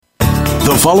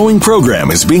The following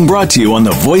program is being brought to you on the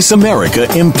Voice America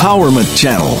Empowerment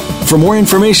Channel. For more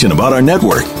information about our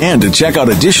network and to check out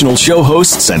additional show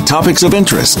hosts and topics of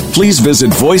interest, please visit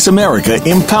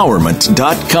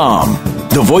voiceamericaempowerment.com.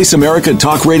 The Voice America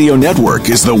Talk Radio Network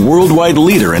is the worldwide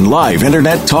leader in live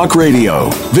Internet talk radio.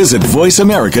 Visit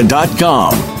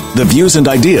voiceamerica.com. The views and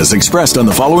ideas expressed on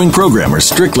the following program are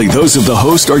strictly those of the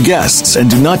host or guests and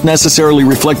do not necessarily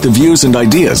reflect the views and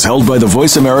ideas held by the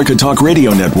Voice America Talk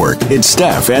Radio Network, its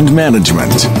staff, and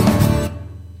management.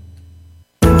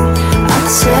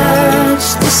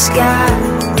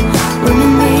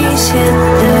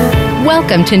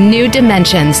 Welcome to New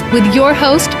Dimensions with your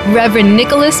host, Reverend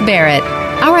Nicholas Barrett.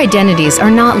 Our identities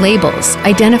are not labels,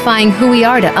 identifying who we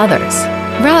are to others.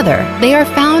 Rather, they are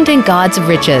found in God's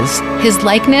riches, His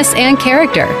likeness and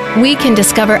character. We can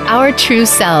discover our true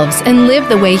selves and live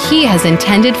the way He has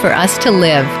intended for us to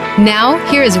live. Now,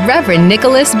 here is Reverend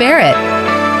Nicholas Barrett.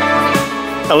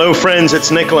 Hello, friends.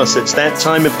 It's Nicholas. It's that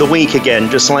time of the week again.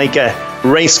 Just like a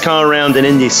race car around an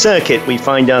Indy circuit, we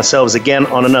find ourselves again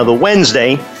on another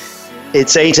Wednesday.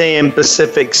 It's 8 a.m.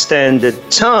 Pacific Standard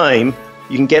Time.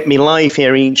 You can get me live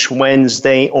here each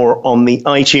Wednesday or on the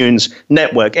iTunes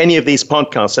network. Any of these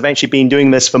podcasts, I've actually been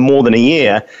doing this for more than a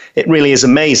year. It really is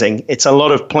amazing. It's a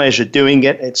lot of pleasure doing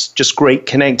it. It's just great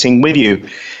connecting with you.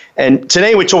 And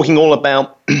today we're talking all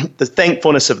about the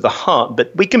thankfulness of the heart,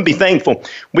 but we can be thankful.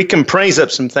 We can praise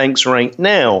up some thanks right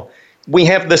now. We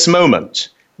have this moment,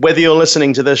 whether you're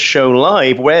listening to this show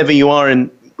live, wherever you are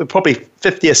in probably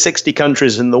 50 or 60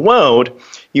 countries in the world,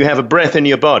 you have a breath in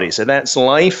your body. So that's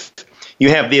life. You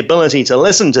have the ability to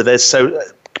listen to this, so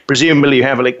presumably you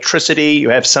have electricity, you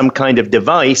have some kind of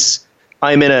device.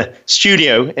 I'm in a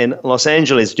studio in Los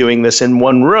Angeles doing this in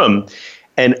one room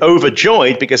and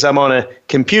overjoyed because I'm on a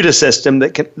computer system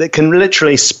that can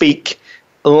literally speak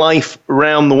life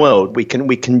around the world. We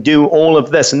can do all of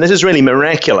this, and this is really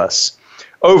miraculous.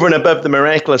 Over and above the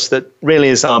miraculous that really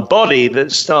is our body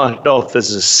that started off as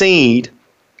a seed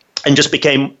and just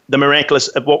became the miraculous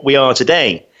of what we are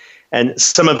today. And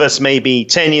some of us may be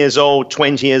 10 years old,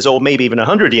 20 years old, maybe even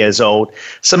 100 years old.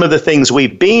 Some of the things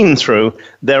we've been through,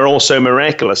 they're also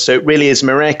miraculous. So it really is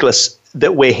miraculous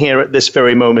that we're here at this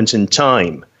very moment in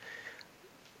time.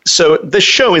 So this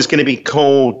show is going to be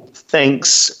called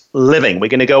Thanks Living. We're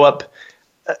going to go up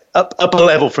a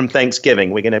level from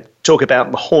Thanksgiving. We're going to talk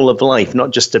about the whole of life,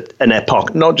 not just an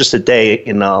epoch, not just a day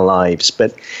in our lives.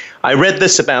 But I read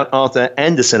this about Arthur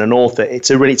Andersen, an author. It's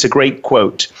a great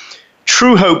quote.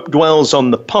 True hope dwells on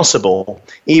the possible,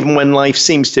 even when life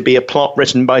seems to be a plot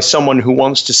written by someone who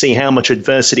wants to see how much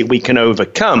adversity we can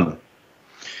overcome.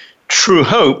 True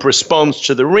hope responds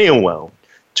to the real world,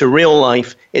 to real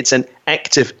life. It's an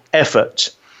active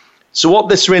effort. So what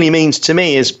this really means to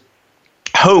me is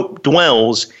hope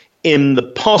dwells in the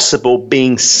possible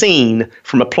being seen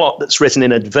from a plot that's written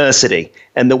in adversity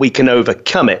and that we can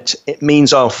overcome it. It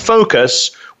means our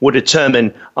focus will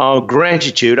determine our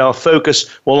gratitude. Our focus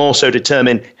will also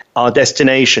determine our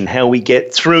destination, how we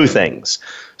get through things.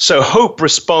 So hope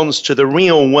responds to the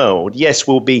real world. Yes,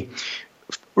 we'll be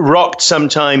rocked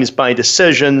sometimes by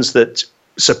decisions that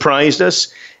surprised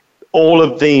us. All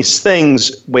of these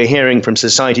things we're hearing from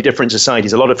society, different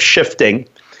societies, a lot of shifting,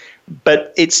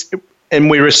 but and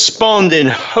we respond in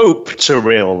hope to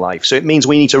real life. So it means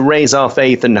we need to raise our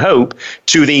faith and hope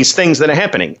to these things that are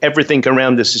happening. Everything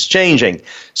around us is changing.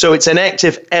 So it's an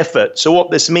active effort. So what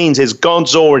this means is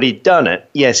God's already done it.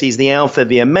 Yes, He's the Alpha,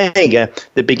 the Omega,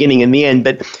 the beginning and the end,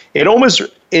 but it almost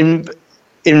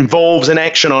involves an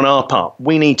action on our part.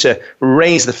 We need to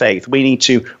raise the faith. We need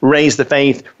to raise the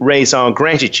faith, raise our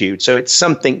gratitude. So it's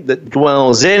something that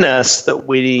dwells in us that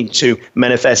we need to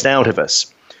manifest out of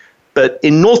us. But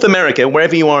in North America,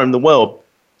 wherever you are in the world,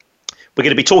 we're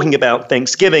going to be talking about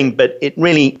Thanksgiving, but it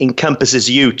really encompasses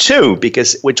you too,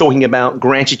 because we're talking about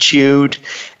gratitude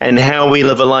and how we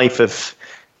live a life of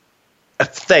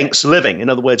thanks living. In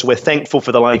other words, we're thankful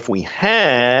for the life we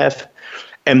have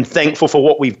and thankful for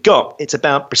what we've got. It's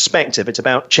about perspective. It's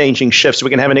about changing shifts. We're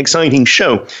going to have an exciting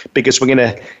show because we're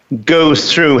going to go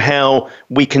through how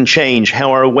we can change,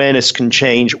 how our awareness can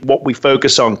change, what we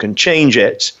focus on can change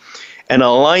it, and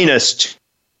align us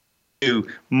to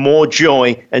more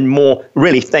joy and more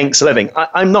really thanks living.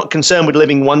 I'm not concerned with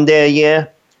living one day a year,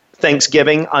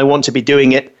 Thanksgiving. I want to be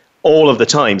doing it all of the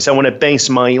time. So I want to base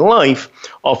my life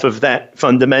off of that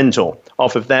fundamental,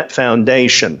 off of that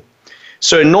foundation.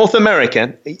 So in North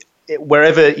America,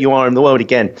 wherever you are in the world,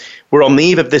 again, we're on the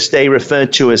eve of this day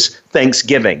referred to as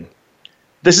Thanksgiving.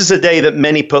 This is a day that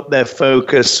many put their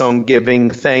focus on giving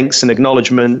thanks and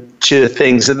acknowledgement to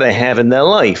things that they have in their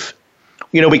life.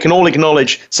 You know, we can all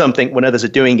acknowledge something when others are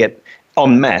doing it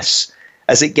en masse.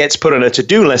 as it gets put on a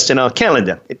to-do list in our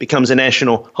calendar. It becomes a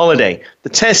national holiday. The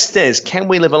test is, can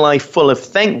we live a life full of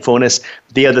thankfulness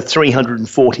the other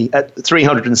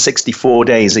 364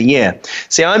 days a year?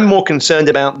 See, I'm more concerned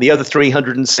about the other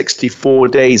 364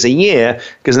 days a year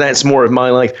because that's more of my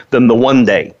life than the one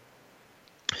day.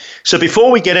 So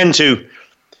before we get into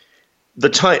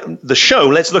the show,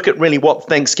 let's look at really what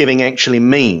Thanksgiving actually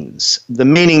means. The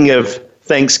meaning of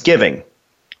Thanksgiving.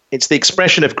 It's the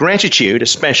expression of gratitude,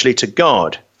 especially to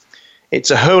God.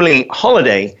 It's a holy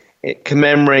holiday. It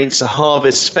commemorates a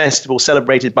harvest festival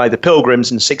celebrated by the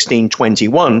Pilgrims in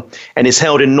 1621 and is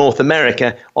held in North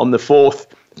America on the fourth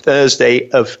Thursday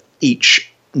of each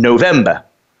November.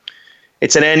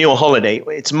 It's an annual holiday.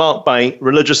 It's marked by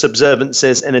religious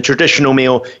observances and a traditional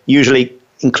meal, usually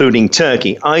including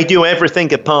turkey. I do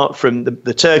everything apart from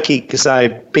the turkey because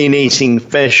I've been eating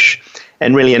fish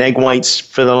and really an egg whites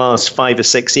for the last 5 or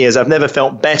 6 years. I've never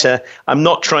felt better. I'm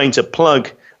not trying to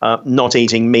plug not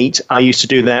eating meat. I used to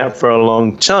do that for a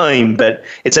long time, but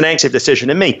it's an active decision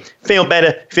in me. Feel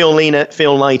better, feel leaner,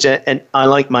 feel lighter, and I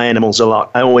like my animals a lot.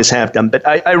 I always have done. But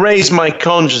I raise my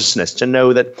consciousness to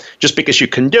know that just because you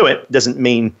can do it doesn't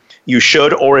mean you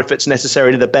should, or if it's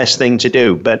necessarily the best thing to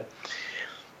do. But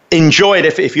enjoy it.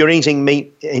 If you're eating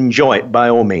meat, enjoy it by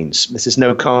all means. This is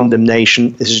no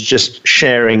condemnation. This is just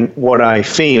sharing what I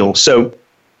feel. So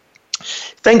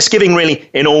Thanksgiving really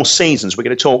in all seasons. We're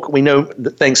going to talk, we know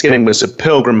that Thanksgiving was a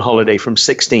pilgrim holiday from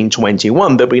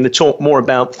 1621, but we're going to talk more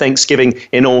about Thanksgiving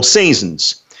in all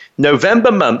seasons.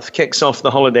 November month kicks off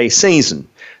the holiday season.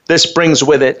 This brings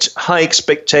with it high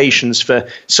expectations for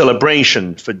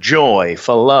celebration, for joy,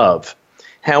 for love.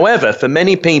 However, for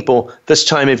many people, this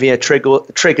time of year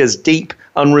triggers deep,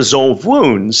 unresolved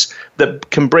wounds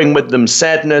that can bring with them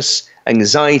sadness,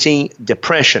 anxiety,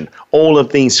 depression. All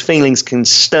of these feelings can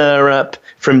stir up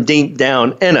from deep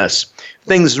down in us.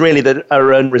 Things really that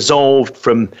are unresolved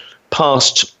from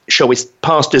past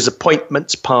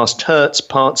disappointments, past hurts,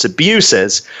 past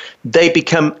abuses, they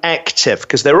become active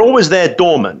because they're always there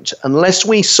dormant. Unless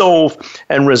we solve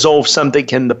and resolve something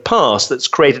in the past that's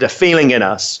created a feeling in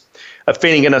us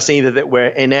either that we're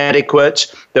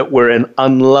inadequate, that we're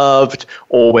unloved,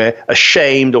 or we're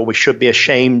ashamed, or we should be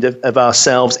ashamed of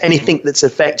ourselves. Anything that's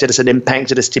affected us and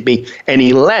impacted us to be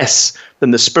any less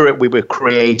than the spirit we were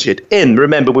created in.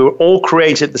 Remember, we were all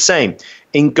created the same,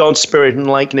 in God's spirit and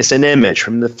likeness and image,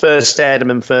 from the first Adam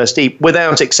and first Eve,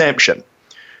 without exception.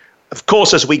 Of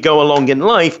course, as we go along in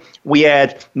life, we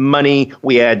add money,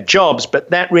 we add jobs, but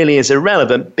that really is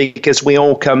irrelevant because we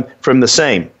all come from the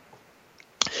same.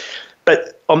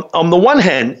 But on the one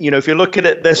hand, if you look at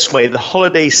it this way, the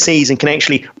holiday season can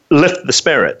actually lift the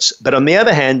spirits. But on the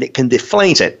other hand, it can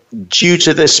deflate it due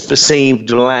to this perceived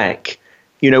lack.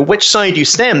 Which side you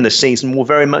stand this season will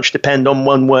very much depend on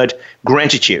one word: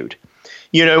 gratitude.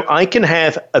 I can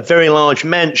have a very large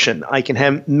mansion. I can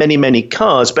have many, many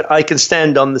cars, but I can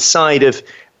stand on the side of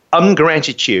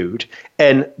ungratitude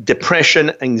and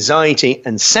depression, anxiety,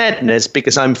 and sadness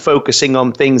because I'm focusing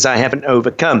on things I haven't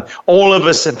overcome. All of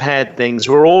us have had things.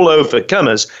 We're all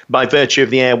overcomers by virtue of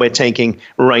the air we're taking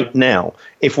right now.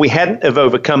 If we hadn't have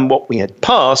overcome what we had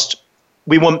passed,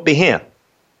 we wouldn't be here.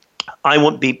 I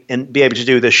won't be able to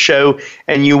do this show,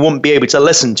 and you won't be able to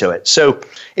listen to it. So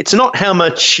it's not how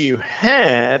much you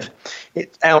have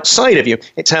outside of you,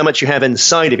 it's how much you have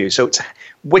inside of you. So it's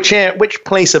which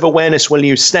place of awareness will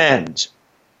you stand?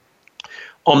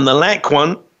 On the lack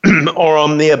one or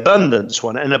on the abundance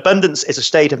one? And abundance is a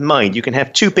state of mind. You can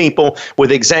have two people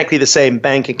with exactly the same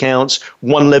bank accounts.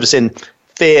 One lives in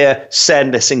fear,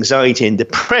 sadness, anxiety, and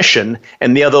depression,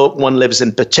 and the other one lives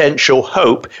in potential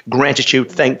hope,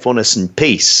 gratitude, thankfulness, and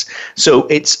peace. So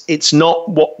it's not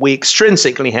what we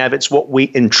extrinsically have, it's what we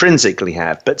intrinsically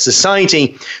have. But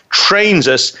society trains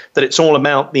us that it's all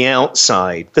about the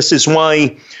outside. This is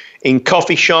why in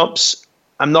coffee shops,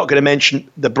 I'm not going to mention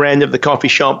the brand of the coffee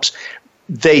shops,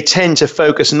 they tend to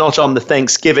focus not on the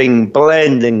Thanksgiving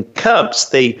blend and cups.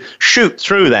 They shoot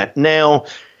through that. Now,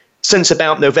 since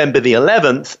about November the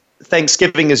 11th,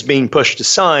 Thanksgiving has been pushed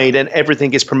aside and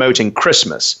everything is promoting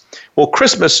Christmas. Well,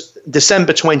 Christmas,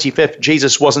 December 25th,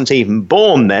 Jesus wasn't even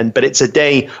born then, but it's a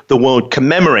day the world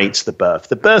commemorates the birth.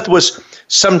 The birth was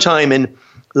sometime in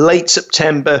late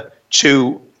September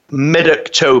to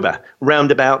mid-October, round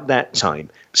about that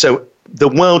time. So the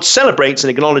world celebrates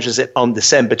and acknowledges it on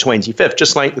December 25th.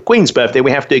 Just like the Queen's birthday, we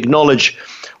have to acknowledge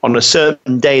on a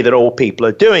certain day that all people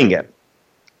are doing it.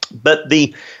 But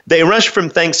they rush from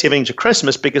Thanksgiving to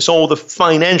Christmas because all the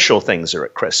financial things are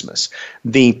at Christmas.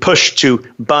 The push to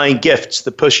buy gifts,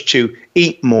 the push to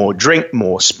eat more, drink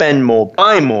more, spend more,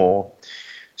 buy more.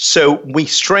 So we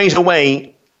straight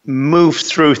away move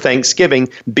through Thanksgiving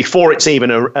before it's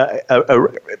even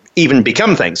even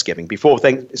become Thanksgiving, before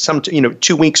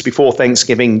 2 weeks before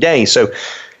Thanksgiving Day. So,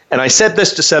 and I said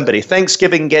this to somebody: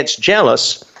 Thanksgiving gets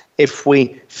jealous if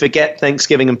we forget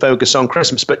Thanksgiving and focus on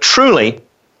Christmas. But truly,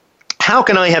 how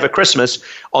can I have a Christmas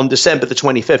on December the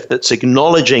 25th that's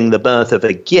acknowledging the birth of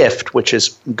a gift, which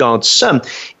is God's Son,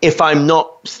 if I'm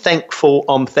not thankful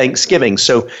on Thanksgiving?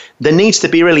 So there needs to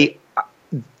be really,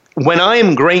 when I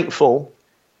am grateful,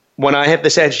 when I have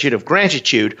this attitude of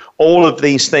gratitude, all of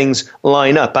these things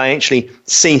line up. I actually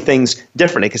see things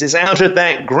differently because it's out of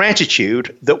that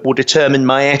gratitude that will determine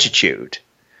my attitude.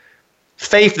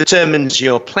 Faith determines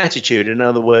your platitude, in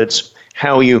other words,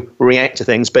 how you react to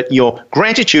things, but your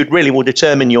gratitude really will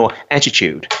determine your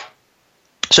attitude.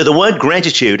 So the word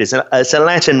gratitude is a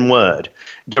Latin word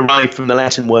derived from the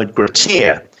Latin word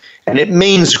gratia, and it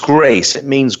means grace, it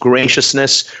means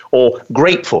graciousness or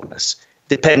gratefulness,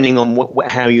 depending on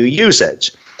how you use it.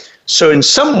 So in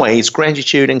some ways,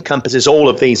 gratitude encompasses all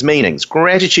of these meanings.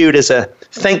 Gratitude is a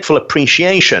thankful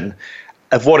appreciation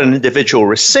of what an individual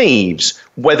receives,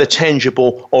 whether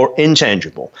tangible or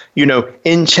intangible.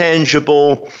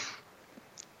 Intangible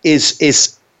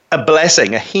is a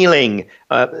blessing, a healing,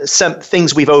 some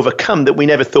things we've overcome that we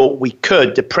never thought we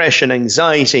could, depression,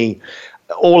 anxiety,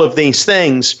 all of these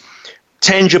things.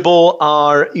 Tangible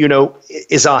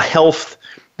is our health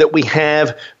that we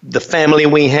have, the family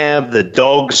we have, the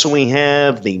dogs we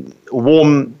have, the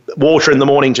warm water in the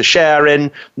morning to shower in,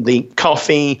 the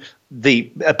coffee,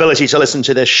 the ability to listen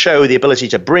to this show, the ability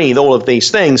to breathe, all of these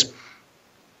things.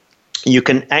 You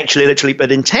can actually literally,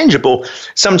 but intangible,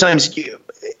 sometimes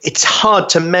it's hard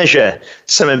to measure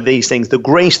some of these things. The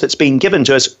grace that's been given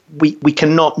to us, we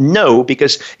cannot know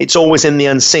because it's always in the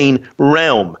unseen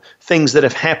realm. Things that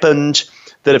have happened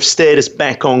that have steered us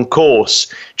back on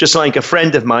course. Just like a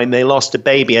friend of mine, they lost a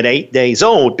baby at 8 days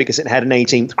old because it had an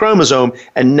 18th chromosome,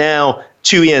 and now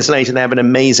 2 years later they have an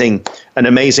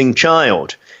amazing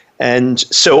child. And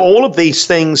so all of these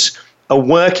things are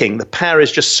working. The power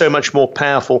is just so much more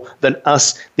powerful than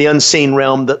us, the unseen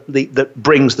realm that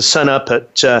brings the sun up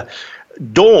at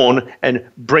dawn and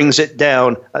brings it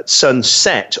down at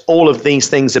sunset. All of these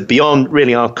things are beyond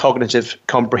really our cognitive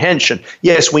comprehension.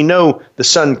 Yes, we know the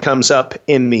sun comes up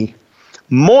in the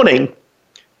morning,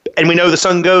 and we know the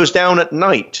sun goes down at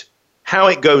night. How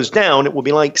it goes down, it will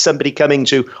be like somebody coming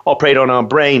to operate on our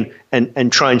brain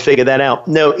and try and figure that out.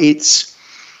 No, it's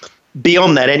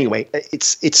beyond that anyway.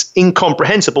 It's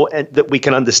incomprehensible that we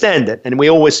can understand it. And we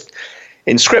always,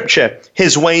 in Scripture,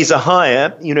 his ways are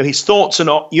higher. His thoughts are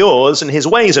not yours and his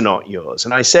ways are not yours.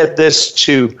 And I said this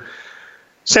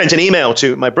sent an email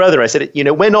to my brother. I said,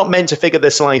 we're not meant to figure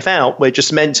this life out. We're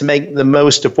just meant to make the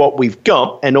most of what we've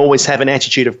got and always have an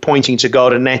attitude of pointing to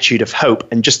God, an attitude of hope,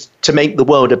 and just to make the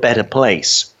world a better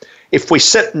place. If we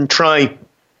sit and try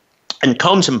and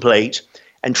contemplate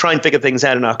and try and figure things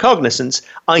out in our cognizance,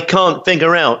 I can't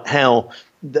figure out how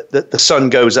the sun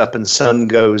goes up and sun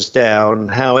goes down,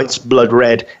 how it's blood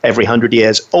red every 100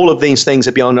 years. All of these things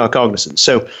are beyond our cognizance.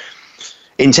 So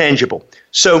intangible.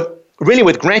 So really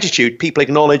with gratitude, people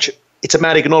acknowledge, it's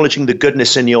about acknowledging the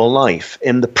goodness in your life.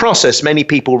 In the process, many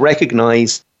people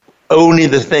recognize only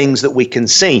the things that we can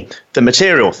see, the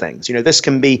material things.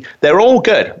 They're all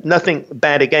good, nothing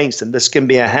bad against them. This can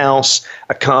be a house,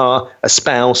 a car, a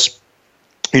spouse,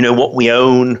 what we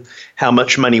own, how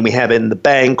much money we have in the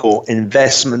bank or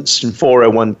investments in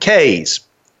 401ks.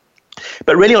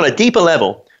 But really on a deeper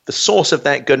level, the source of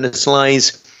that goodness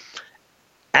lies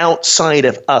outside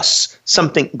of us,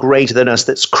 something greater than us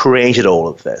that's created all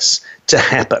of this to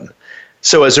happen.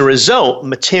 So as a result,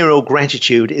 material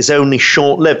gratitude is only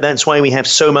short-lived. That's why we have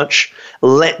so much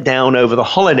letdown over the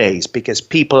holidays, because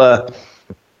people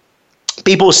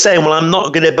say, well, I'm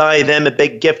not going to buy them a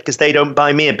big gift because they don't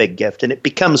buy me a big gift. And it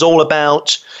becomes all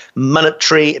about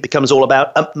monetary. It becomes all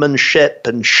about upmanship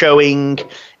and showing.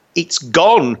 It's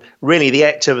gone, really, the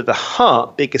act of the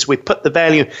heart, because we put the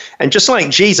value. And just like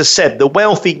Jesus said, the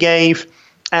wealthy gave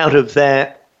out of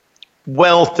their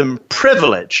wealth and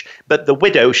privilege, but the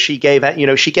widow, she gave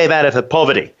out of her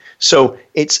poverty. So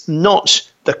it's not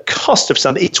the cost of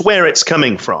something, it's where it's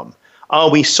coming from. Are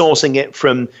we sourcing it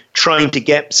from trying to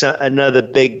get another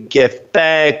big gift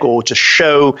back or to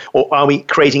show, or are we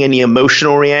creating any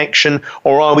emotional reaction,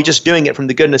 or are we just doing it from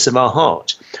the goodness of our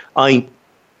heart? I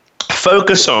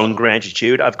focus on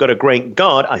gratitude. I've got a great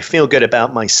God. I feel good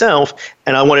about myself,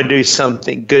 and I want to do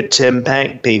something good to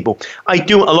impact people. I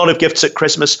do a lot of gifts at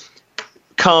Christmas,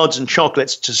 cards and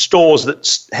chocolates to stores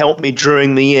that help me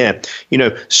during the year.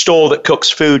 Store that cooks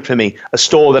food for me, a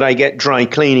store that I get dry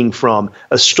cleaning from,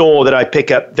 a store that I pick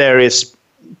up various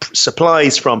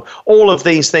supplies from, all of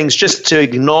these things, just to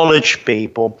acknowledge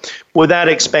people without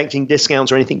expecting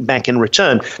discounts or anything back in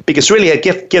return. Because really, a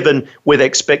gift given with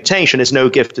expectation is no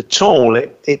gift at all.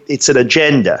 It's an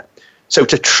agenda. So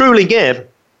to truly give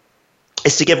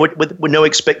is to give with no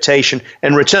expectation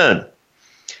in return.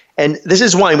 And this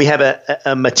is why we have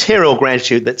a material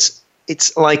gratitude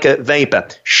it's like a vapor,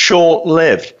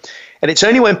 short-lived. And it's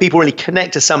only when people really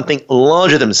connect to something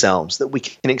larger themselves that we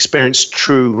can experience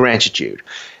true gratitude.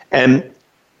 And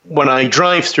when I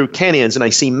drive through canyons and I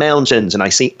see mountains and I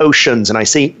see oceans and I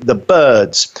see the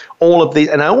birds, all of these,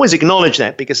 and I always acknowledge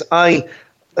that because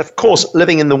of course,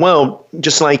 living in the world,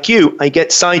 just like you, I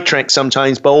get sidetracked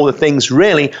sometimes by all the things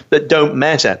really that don't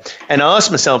matter. And I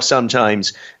ask myself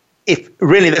sometimes, if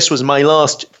really this was my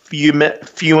last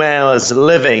few hours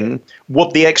living,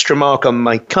 would the extra mark on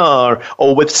my car,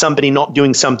 or with somebody not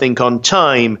doing something on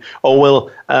time, or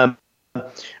will a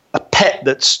pet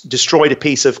that's destroyed a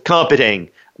piece of carpeting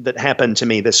that happened to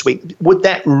me this week, would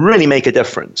that really make a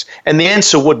difference? And the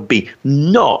answer would be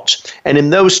not. And in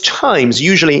those times,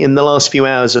 usually in the last few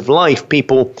hours of life,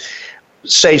 people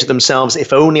say to themselves,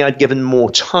 if only I'd given more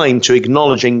time to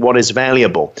acknowledging what is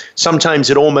valuable.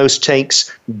 Sometimes it almost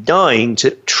takes dying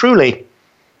to truly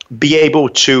be able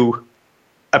to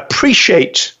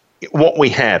appreciate what we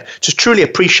have, to truly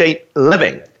appreciate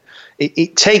living.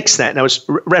 It takes that. And I was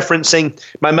referencing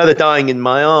my mother dying in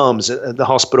my arms at the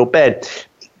hospital bed.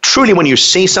 Truly, when you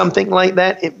see something like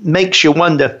that, it makes you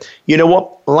wonder, you know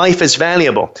what? Life is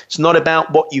valuable. It's not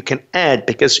about what you can add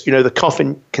because, the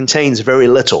coffin contains very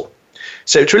little.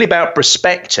 So it's really about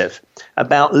perspective,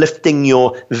 about lifting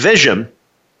your vision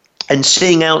and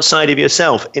seeing outside of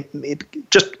yourself.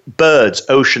 Just birds,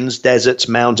 oceans, deserts,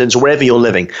 mountains, wherever you're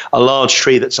living. A large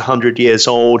tree that's 100 years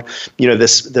old,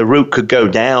 the root could go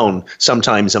down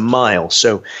sometimes a mile.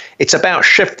 So it's about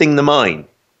shifting the mind.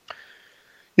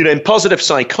 In positive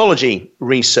psychology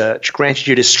research,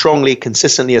 gratitude is strongly,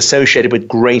 consistently associated with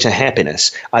greater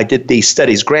happiness. I did these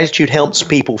studies. Gratitude helps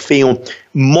people feel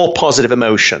more positive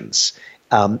emotions.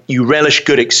 You relish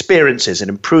good experiences. It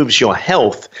improves your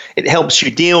health. It helps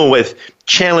you deal with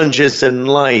challenges in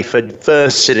life,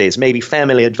 adversities, maybe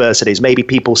family adversities, maybe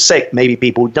people sick, maybe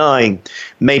people dying,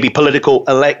 maybe political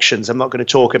elections. I'm not going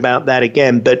to talk about that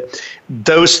again, but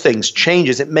those things,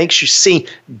 changes, it makes you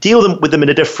deal with them in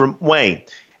a different way.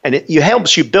 And it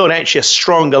helps you build actually a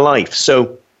stronger life.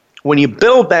 So when you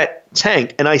build that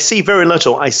tank, and I see very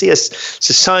little, I see a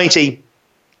society,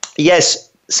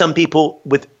 yes, some people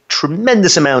with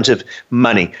tremendous amount of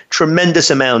money,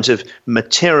 tremendous amount of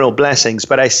material blessings,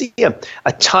 but I see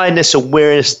a tiredness, a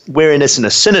weariness, and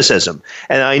a cynicism.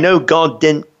 And I know God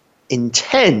didn't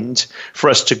intend for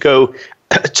us to go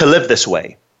to live this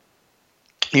way.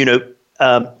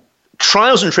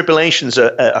 Trials and tribulations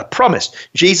are promised.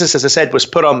 Jesus, as I said, was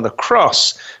put on the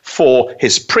cross for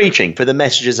his preaching, for the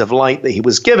messages of light that he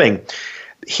was giving.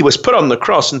 He was put on the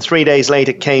cross and 3 days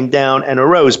later came down and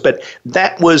arose. But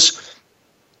that was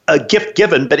a gift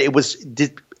given, but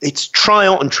it's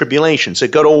trial and tribulation. So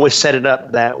God always set it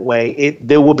up that way.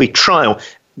 There will be trial.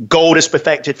 Gold is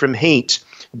perfected from heat.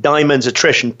 Diamonds,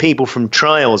 attrition, people from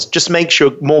trials. Just makes you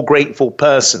a more grateful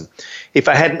person. If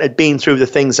I hadn't been through the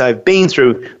things I've been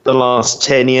through the last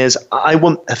 10 years, I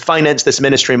wouldn't have financed this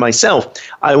ministry myself.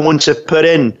 I wouldn't have put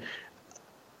in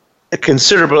a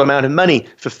considerable amount of money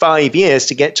for 5 years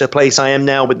to get to a place I am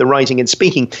now with the writing and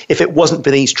speaking if it wasn't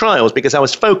for these trials, because I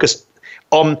was focused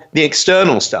on the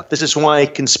external stuff. This is why I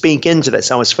can speak into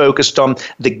this. I was focused on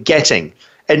the getting.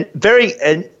 And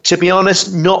to be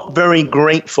honest, not very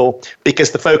grateful,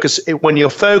 because when your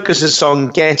focus is on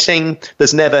getting,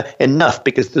 there's never enough,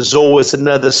 because there's always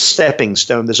another stepping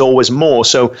stone. There's always more.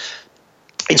 So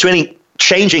it's really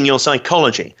changing your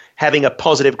psychology, having a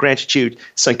positive gratitude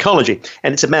psychology.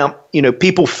 And it's about,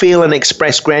 people feel and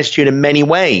express gratitude in many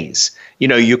ways.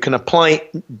 You can apply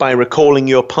it by recalling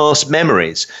your past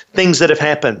memories, things that have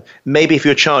happened. Maybe if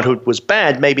your childhood was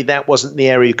bad, maybe that wasn't the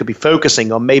area you could be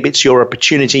focusing on. Maybe it's your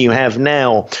opportunity you have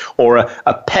now, or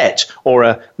a pet, or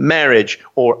a marriage,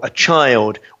 or a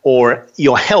child, or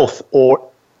your health, or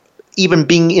even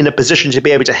being in a position to be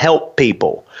able to help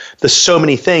people. There's so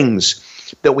many things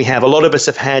that we have. A lot of us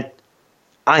have had,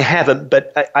 I haven't,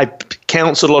 but I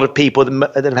counsel a lot of people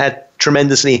that have had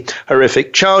tremendously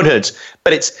horrific childhoods.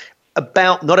 But it's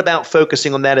not about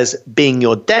focusing on that as being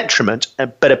your detriment,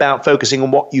 but about focusing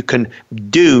on what you can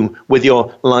do with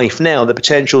your life now. The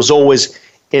potential is always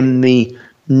in the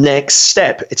next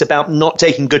step. It's about not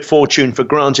taking good fortune for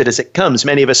granted as it comes.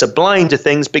 Many of us are blind to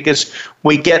things because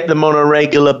we get them on a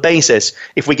regular basis.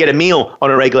 If we get a meal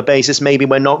on a regular basis, maybe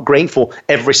we're not grateful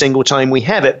every single time we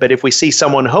have it. But if we see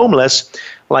someone homeless,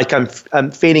 like I'm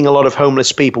feeding a lot of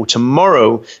homeless people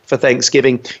tomorrow for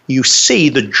Thanksgiving, you see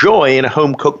the joy in a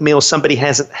home-cooked meal somebody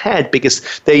hasn't had because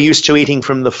they're used to eating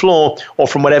from the floor or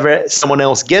from whatever someone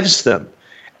else gives them.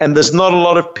 And there's not a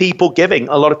lot of people giving.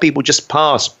 A lot of people just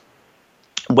pass,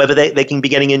 whether they can be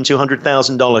getting into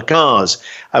 $100,000 cars.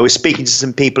 I was speaking to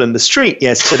some people in the street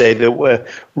yesterday that were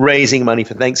raising money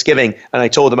for Thanksgiving, and I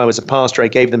told them I was a pastor. I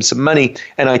gave them some money,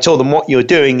 and I told them what you're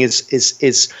doing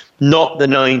is not the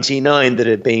 99 that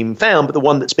are being found, but the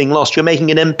one that's being lost. You're making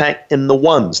an impact in the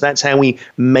ones. That's how we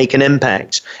make an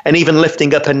impact. And even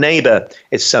lifting up a neighbor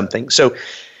is something. So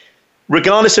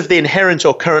regardless of the inherent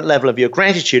or current level of your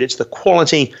gratitude, it's the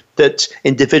quality that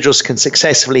individuals can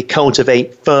successfully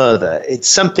cultivate further. It's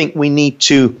something we need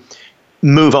to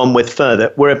move on with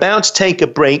further. We're about to take a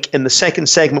break. In the second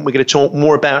segment, we're going to talk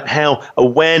more about how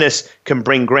awareness can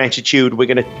bring gratitude. We're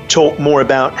going to talk more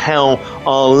about how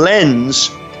our lens,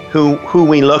 who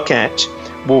we look at,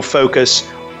 will refocus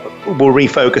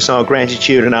our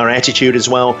gratitude and our attitude as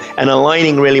well, and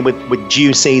aligning really with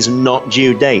due season, not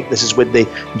due date. This is with the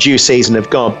due season of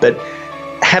God. But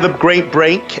have a great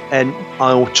break, and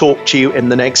I'll talk to you in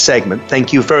the next segment.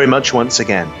 Thank you very much once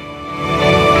again.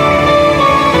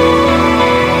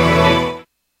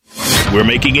 We're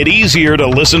making it easier to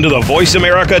listen to the Voice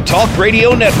America Talk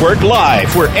Radio Network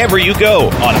live wherever you go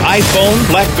on iPhone,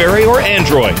 BlackBerry, or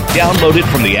Android. Download it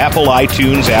from the Apple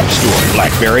iTunes App Store,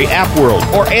 BlackBerry App World,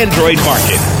 or Android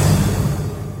Market.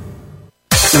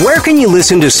 Where can you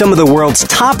listen to some of the world's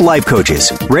top life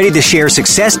coaches, ready to share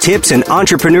success tips and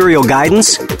entrepreneurial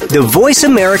guidance? The Voice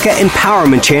America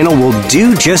Empowerment Channel will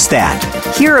do just that.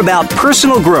 Hear about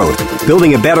personal growth,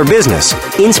 building a better business,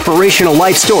 inspirational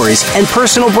life stories, and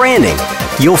personal branding.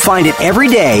 You'll find it every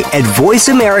day at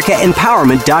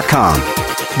voiceamericaempowerment.com.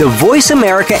 The Voice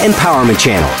America Empowerment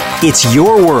Channel. It's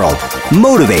your world.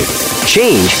 Motivate,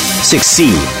 change,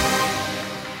 succeed.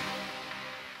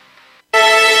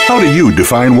 How do you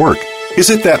define work? Is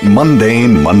it that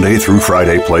mundane Monday through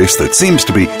Friday place that seems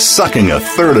to be sucking a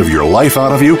third of your life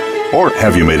out of you? Or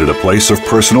have you made it a place of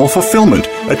personal fulfillment,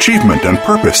 achievement, and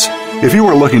purpose? If you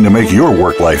are looking to make your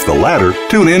work life the latter,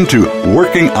 tune in to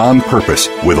Working on Purpose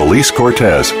with Elise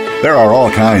Cortez. There are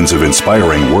all kinds of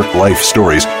inspiring work-life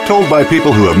stories told by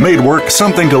people who have made work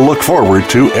something to look forward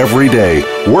to every day.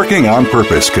 Working on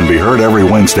Purpose can be heard every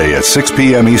Wednesday at 6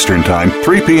 p.m. Eastern Time,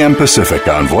 3 p.m. Pacific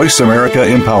on Voice America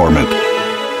Empowerment.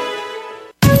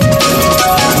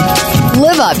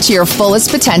 Live up to your fullest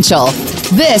potential.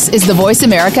 This is the Voice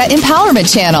America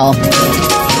Empowerment Channel.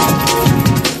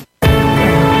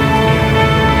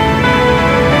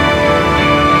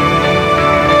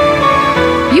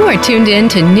 You are tuned in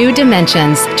to New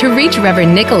Dimensions. To reach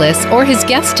Reverend Nicholas or his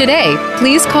guest today,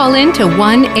 please call in to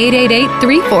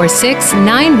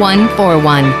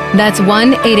 1-888-346-9141. That's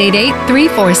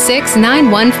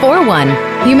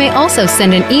 1-888-346-9141. You may also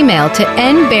send an email to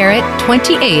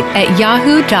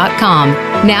nbarrett28@yahoo.com.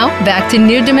 Now, back to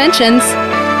New Dimensions.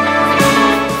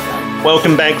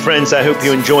 Welcome back, friends. I hope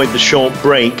you enjoyed the short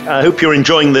break. I hope you're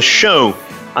enjoying the show.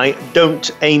 I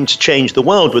don't aim to change the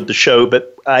world with the show, but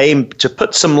I aim to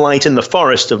put some light in the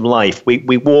forest of life.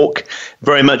 We walk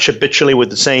very much habitually with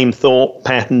the same thought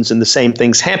patterns and the same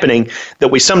things happening, that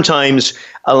we sometimes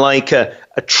are like a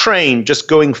train just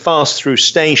going fast through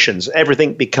stations.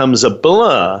 Everything becomes a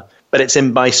blur, but it's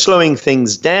by slowing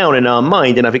things down in our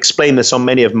mind, and I've explained this on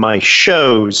many of my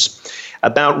shows,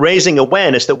 about raising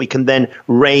awareness that we can then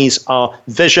raise our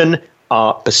vision,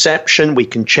 our perception. We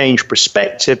can change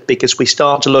perspective because we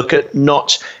start to look at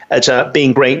not at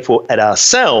being grateful at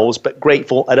ourselves, but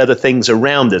grateful at other things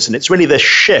around us. And it's really this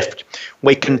shift.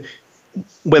 We're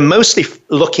mostly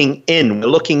looking in. We're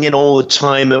looking in all the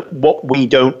time at what we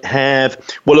don't have.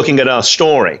 We're looking at our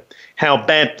story, how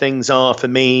bad things are for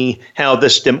me, how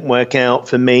this didn't work out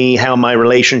for me, how my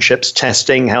relationship's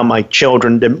testing, how my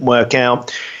children didn't work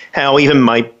out, how even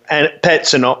my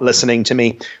pets are not listening to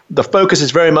me. The focus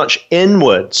is very much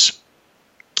inwards.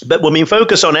 But when we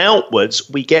focus on outwards,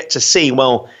 we get to see,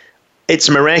 well, it's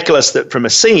miraculous that from a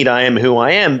seed I am who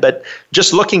I am. But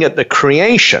just looking at the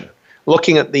creation,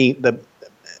 looking at the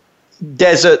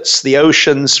deserts, the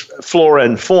oceans, flora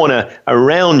and fauna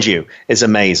around you is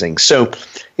amazing. So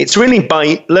it's really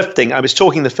by lifting. I was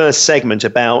talking the first segment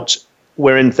about,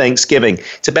 we're in Thanksgiving.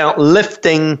 It's about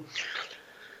lifting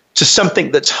to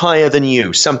something that's higher than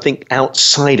you, something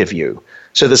outside of you.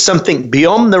 So there's something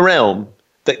beyond the realm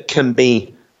that can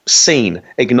be seen,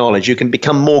 acknowledged. You can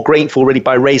become more grateful really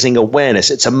by raising awareness.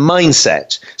 It's a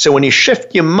mindset. So when you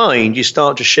shift your mind, you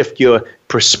start to shift your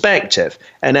perspective.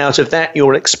 And out of that,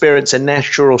 you'll experience a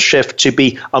natural shift to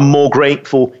be a more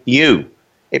grateful you.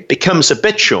 It becomes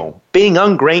habitual. Being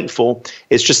ungrateful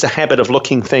is just a habit of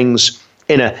looking things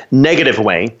in a negative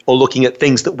way or looking at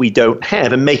things that we don't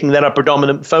have and making that our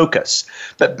predominant focus.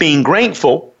 But being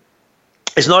grateful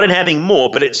is not in having more,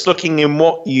 but it's looking in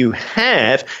what you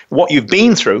have, what you've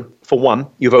been through. For one,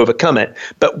 you've overcome it,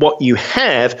 but what you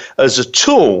have as a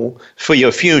tool for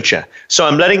your future. So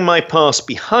I'm letting my past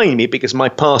behind me because my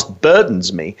past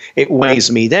burdens me. It weighs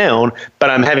me down, but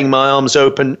I'm having my arms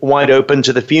open, wide open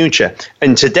to the future.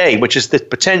 And today, which is the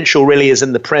potential really is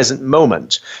in the present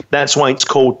moment. That's why it's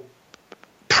called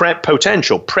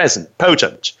potential, present,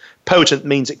 potent. Potent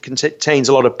means it contains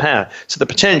a lot of power. So the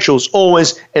potential is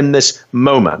always in this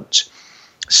moment.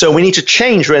 So we need to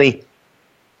change really.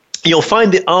 You'll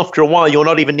find that after a while, you'll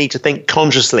not even need to think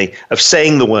consciously of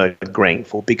saying the word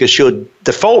grateful because your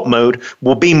default mode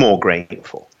will be more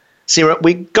grateful. See,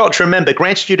 we got to remember,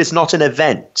 gratitude is not an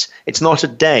event. It's not a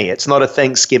day. It's not a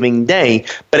Thanksgiving day,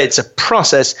 but it's a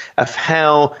process of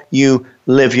how you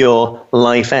live your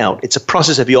life out. It's a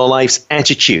process of your life's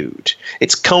attitude.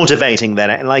 It's cultivating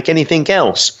that. And like anything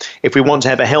else, if we want to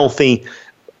have a healthy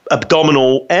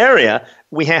abdominal area,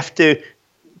 we have to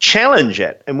challenge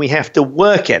it and we have to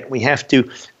work it. We have to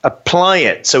apply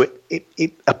it. So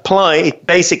it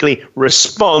basically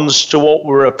responds to what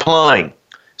we're applying.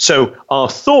 So our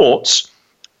thoughts,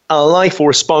 our life will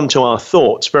respond to our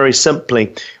thoughts. Very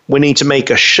simply, we need to make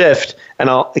a shift,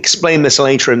 and I'll explain this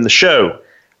later in the show.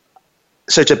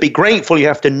 So to be grateful, you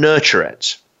have to nurture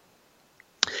it.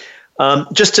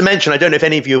 Just to mention, I don't know if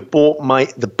any of you have bought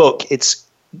the book. It's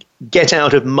Get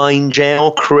Out of Mind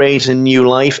Jail, Create a New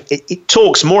Life. It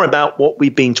talks more about what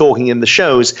we've been talking in the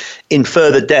shows in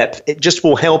further depth. It just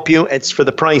will help you. It's for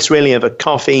the price really of a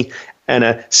coffee and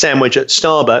a sandwich at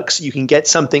Starbucks. You can get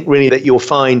something really that you'll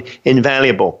find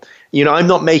invaluable. You know, I'm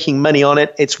not making money on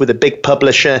it. It's with a big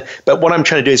publisher. But what I'm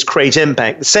trying to do is create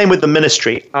impact. The same with the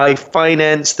ministry. I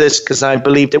financed this because I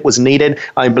believed it was needed.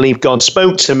 I believe God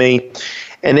spoke to me.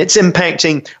 And it's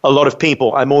impacting a lot of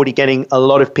people. I'm already getting a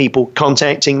lot of people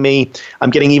contacting me. I'm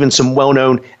getting even some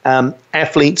well-known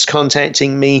athletes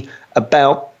contacting me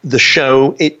about the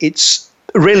show. It's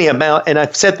really about, and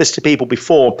I've said this to people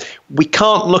before, we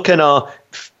can't look at our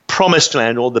promised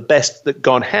land or the best that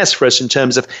God has for us in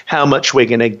terms of how much we're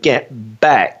going to get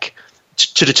back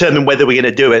to determine whether we're going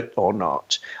to do it or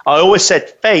not. I always said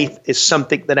faith is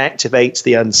something that activates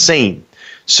the unseen.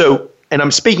 So, and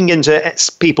I'm speaking into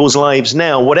people's lives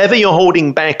now, whatever you're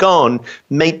holding back on,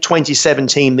 make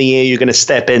 2017 the year you're going to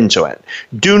step into it.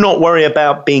 Do not worry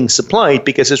about being supplied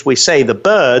because, as we say, the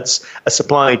birds are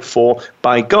supplied for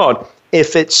by God.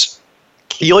 If it's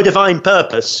your divine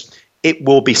purpose, it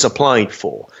will be supplied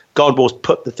for. God will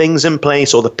put the things in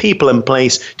place or the people in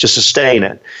place to sustain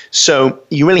it. So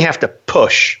you really have to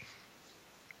push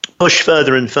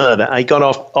further and further. I got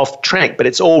off track, but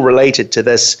it's all related to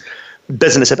this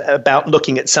business about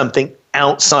looking at something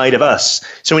outside of us.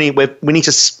 So we need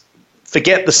to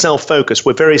forget the self-focus.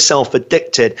 We're very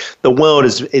self-addicted. The world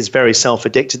is very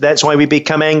self-addicted. That's why we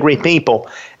become angry people.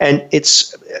 And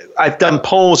I've done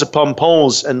polls upon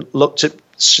polls and looked at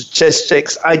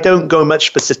statistics. I don't go much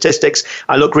for statistics.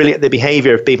 I look really at the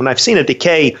behavior of people. And I've seen a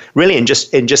decay really in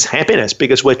just happiness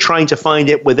because we're trying to find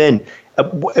it within,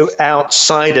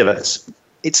 outside of us.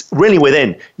 It's really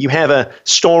within. You have a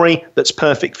story that's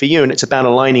perfect for you, and it's about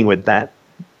aligning with that.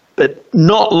 But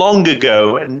not long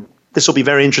ago, and this will be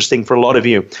very interesting for a lot of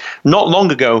you, not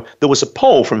long ago, there was a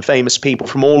poll from famous people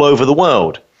from all over the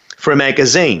world for a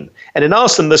magazine, and it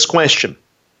asked them this question.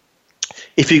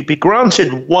 If you'd be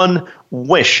granted one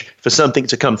wish for something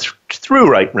to come through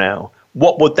right now,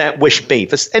 what would that wish be?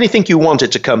 For anything you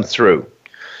wanted to come through.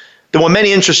 There were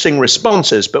many interesting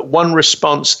responses, but one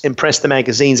response impressed the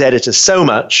magazine's editor so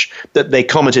much that they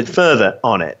commented further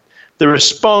on it. The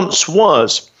response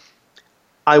was,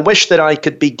 I wish that I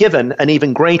could be given an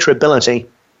even greater ability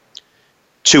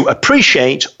to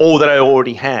appreciate all that I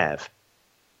already have.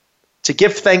 To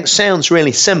give thanks sounds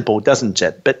really simple, doesn't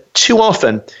it? But too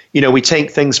often, we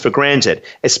take things for granted,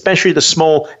 especially the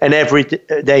small and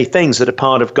everyday things that are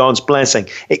part of God's blessing.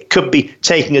 It could be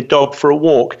taking a dog for a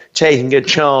walk, taking a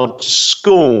child to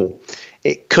school.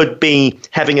 It could be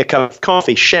having a cup of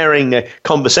coffee, sharing a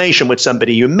conversation with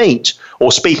somebody you meet,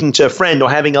 or speaking to a friend,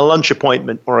 or having a lunch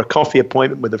appointment or a coffee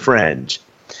appointment with a friend.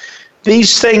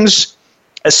 These things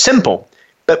are simple,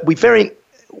 but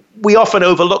we often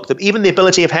overlook them. Even the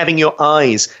ability of having your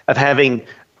eyes, of having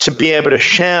to be able to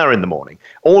shower in the morning.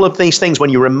 All of these things, when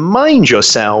you remind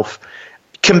yourself,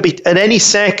 can be at any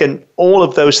second, all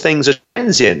of those things are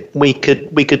transient. We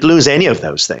could lose any of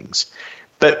those things.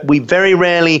 But we very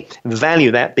rarely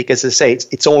value that because, as I say,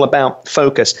 it's all about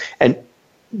focus. And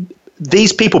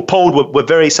these people polled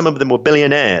were some of them were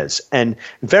billionaires. And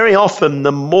very often,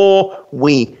 the more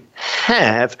we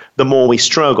have, the more we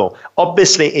struggle.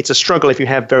 Obviously, it's a struggle if you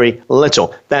have very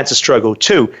little. That's a struggle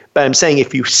too. But I'm saying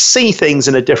if you see things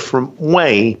in a different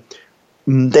way,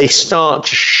 they start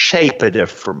to shape a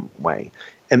different way.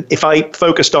 And if I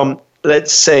focused on,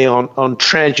 let's say, on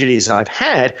tragedies I've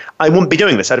had, I wouldn't be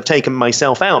doing this. I'd have taken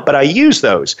myself out. But I use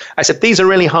those. I said, these are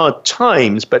really hard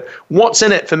times, but what's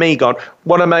in it for me, God?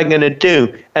 What am I going to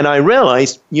do? And I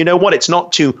realized, you know what? It's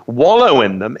not to wallow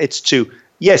in them. It's to,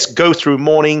 yes, go through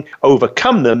mourning,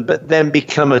 overcome them, but then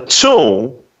become a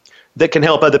tool that can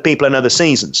help other people in other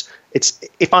seasons. It's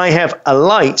if we have a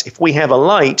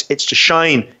light, it's to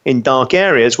shine in dark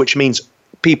areas, which means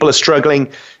people are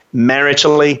struggling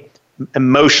maritally,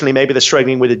 emotionally, maybe they're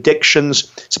struggling with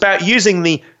addictions. It's about using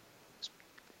the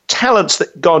talents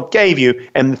that God gave you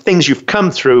and the things you've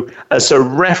come through as a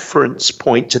reference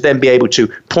point to then be able to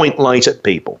point light at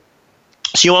people.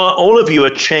 So all of you are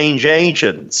change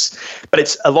agents,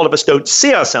 but a lot of us don't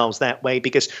see ourselves that way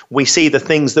because we see the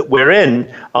things that we're in,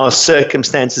 our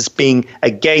circumstances being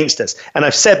against us. And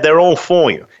I've said they're all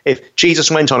for you. If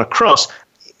Jesus went on a cross,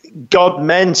 God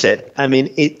meant it. I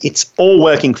mean, it's all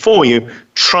working for you.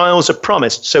 Trials are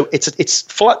promised. So it's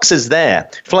flux is there.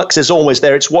 Flux is always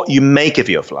there. It's what you make of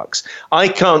your flux. I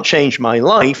can't change my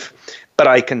life, but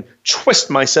I can twist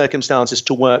my circumstances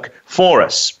to work for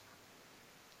us.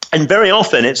 And very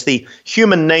often it's the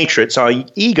human nature. It's our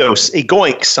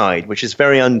egoic side, which is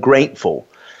very ungrateful.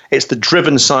 It's the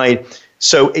driven side.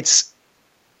 So it's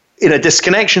in a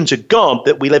disconnection to God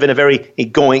that we live in a very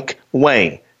egoic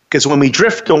way. Because when we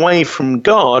drift away from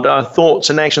God, our thoughts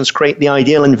and actions create the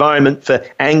ideal environment for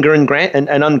anger and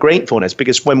ungratefulness.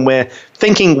 Because when we're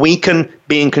thinking we can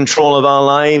be in control of our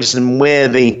lives and we're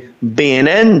the be and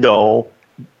end all,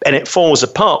 and it falls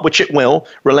apart, which it will,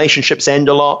 relationships end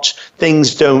a lot,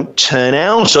 things don't turn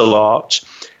out a lot.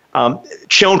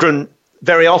 Children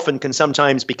very often can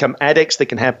sometimes become addicts, they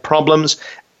can have problems.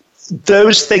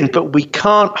 Those things, but we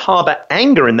can't harbor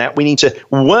anger in that. We need to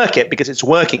work it because it's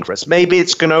working for us. Maybe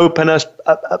it's going to open us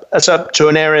up to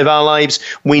an area of our lives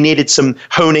we needed some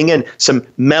honing in, some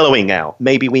mellowing out.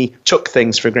 Maybe we took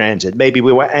things for granted. Maybe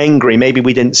we were angry. Maybe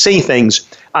we didn't see things.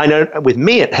 I know with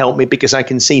me it helped me because I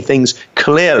can see things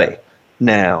clearly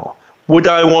now. Would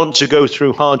I want to go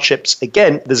through hardships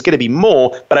again? There's going to be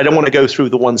more, but I don't want to go through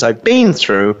the ones I've been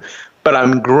through. But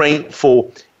I'm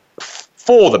grateful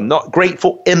for them, not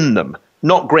grateful in them,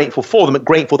 not grateful for them, but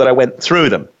grateful that I went through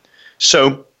them.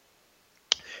 So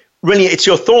really, it's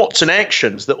your thoughts and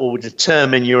actions that will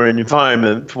determine your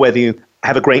environment, whether you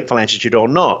have a grateful attitude or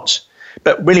not.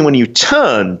 But really, when you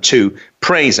turn to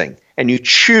praising and you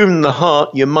tune the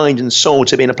heart, your mind and soul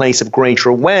to be in a place of greater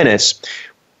awareness,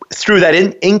 through that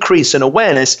increase in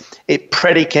awareness, it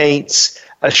predicates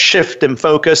a shift in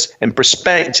focus and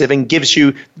perspective and gives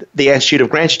you the attitude of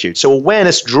gratitude. So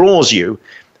awareness draws you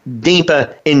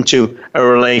deeper into a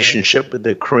relationship with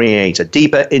the Creator,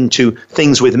 deeper into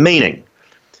things with meaning.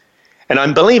 And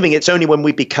I'm believing it's only when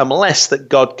we become less that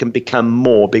God can become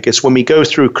more, because when we go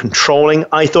through controlling,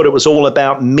 I thought it was all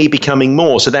about me becoming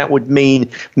more. So that would mean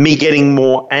me getting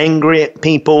more angry at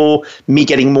people, me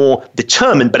getting more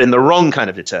determined, but in the wrong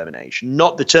kind of determination,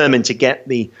 not determined to get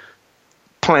the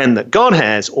plan that God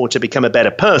has or to become a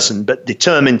better person, but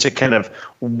determined to kind of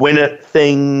win at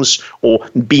things or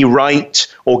be right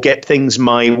or get things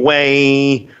my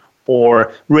way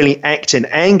or really act in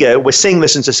anger. We're seeing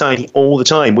this in society all the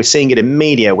time. We're seeing it in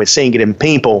media. We're seeing it in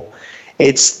people.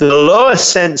 It's the lower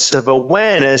sense of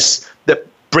awareness that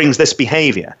brings this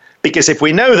behavior. Because if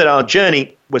we know that our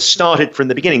journey was started from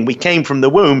the beginning, we came from the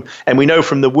womb, and we know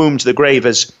from the womb to the grave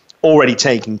is already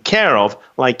taken care of,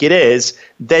 like it is,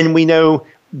 then we know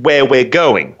where we're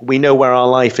going. We know where our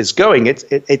life is going.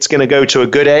 It's going to go to a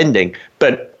good ending.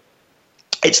 But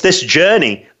it's this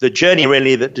journey, the journey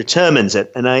really that determines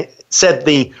it. And I said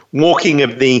the walking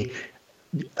of the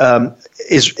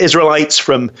Israelites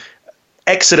from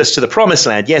Exodus to the Promised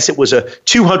Land, yes, it was a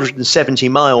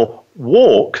 270-mile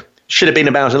walk. Should have been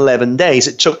about 11 days.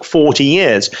 It took 40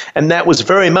 years. And that was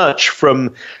very much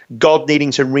from God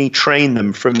needing to retrain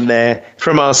them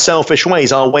from our selfish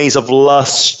ways, our ways of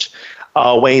lust,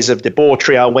 our ways of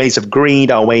debauchery, our ways of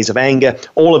greed, our ways of anger.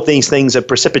 All of these things are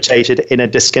precipitated in a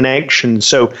disconnection.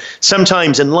 So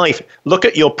sometimes in life, look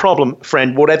at your problem,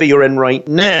 friend, whatever you're in right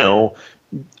now,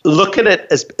 Look at it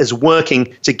as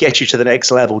working to get you to the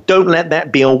next level. Don't let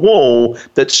that be a wall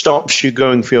that stops you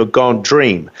going for your God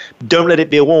dream. Don't let it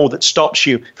be a wall that stops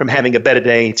you from having a better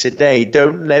day today.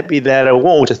 Don't let it be that a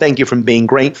wall to thank you from being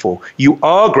grateful. You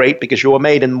are great because you are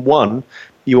made in one.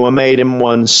 You are made in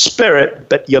one spirit,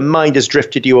 but your mind has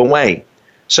drifted you away.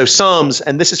 So Psalms,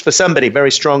 and this is for somebody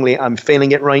very strongly, I'm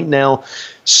feeling it right now,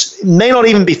 may not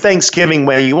even be Thanksgiving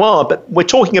where you are, but we're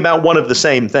talking about one of the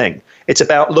same thing. It's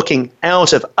about looking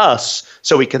out of us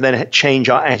so we can then change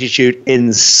our attitude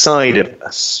inside of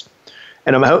us.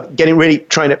 And I'm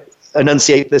trying to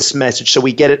enunciate this message so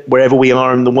we get it wherever we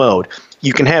are in the world.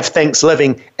 You can have thanks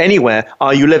living anywhere.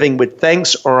 Are you living with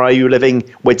thanks, or are you living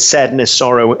with sadness,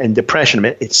 sorrow, and depression?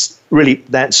 It's really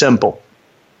that simple.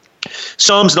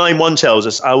 Psalms 9:1 tells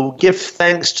us, I will give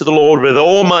thanks to the Lord with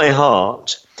all my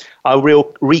heart. I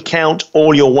will recount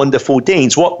all your wonderful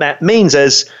deeds. What that means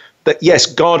is that, yes,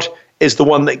 God is the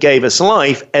one that gave us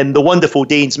life, and the wonderful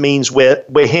deeds means we're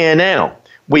here now.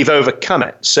 We've overcome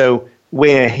it, so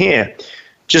we're here.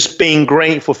 Just being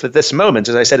grateful for this moment,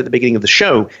 as I said at the beginning of the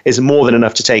show, is more than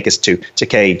enough to take us to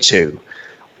K2.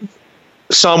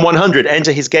 Psalm 100,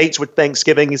 enter his gates with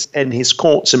thanksgiving and his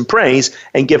courts in praise,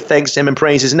 and give thanks to him and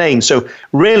praise his name. So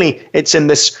really, it's in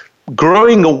this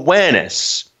growing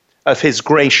awareness of his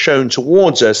grace shown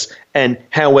towards us and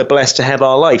how we're blessed to have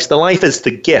our lives. The life is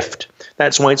the gift.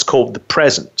 That's why it's called the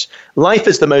present. Life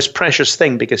is the most precious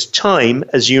thing because time,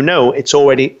 as you know, it's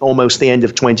already almost the end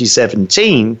of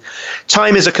 2017.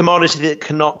 Time is a commodity that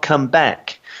cannot come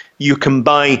back. You can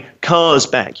buy cars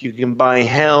back. You can buy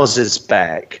houses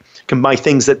back. Can buy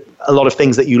a lot of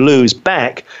things that you lose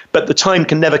back, but the time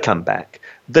can never come back.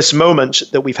 This moment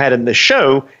that we've had in this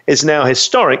show is now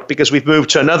historic because we've moved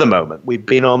to another moment. We've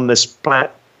been on this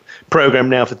program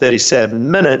now for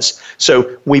 37 minutes,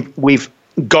 so we've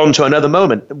gone to another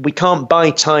moment. We can't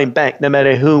buy time back, no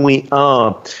matter who we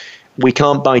are. We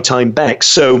can't buy time back.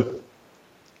 So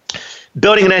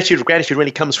building an attitude of gratitude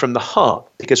really comes from the heart,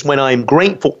 because when I'm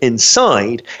grateful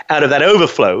inside, out of that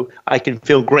overflow, I can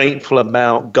feel grateful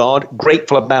about God,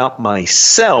 grateful about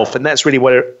myself, and that's really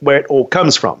where it all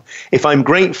comes from. If I'm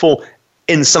grateful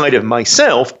inside of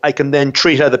myself, I can then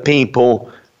treat other people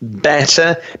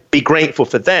better, be grateful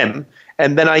for them,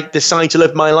 and then I decide to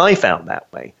live my life out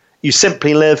that way. You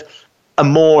simply live a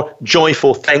more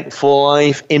joyful, thankful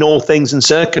life in all things and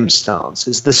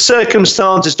circumstances. The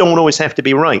circumstances don't always have to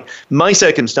be right. My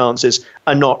circumstances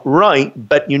are not right,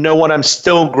 but you know what? I'm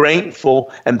still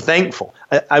grateful and thankful.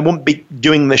 I won't be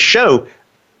doing the show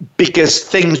because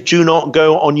things do not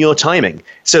go on your timing.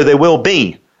 So there will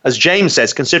be, as James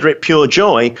says, consider it pure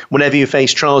joy whenever you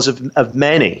face trials of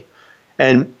many.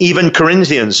 And even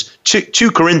Corinthians, 2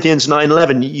 Corinthians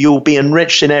 9:11, you'll be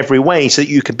enriched in every way so that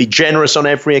you can be generous on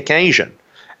every occasion.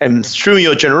 And through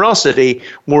your generosity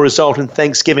will result in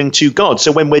thanksgiving to God.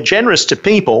 So when we're generous to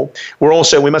people,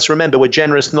 we must remember we're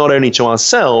generous not only to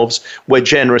ourselves, we're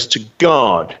generous to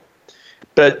God.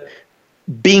 But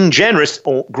being generous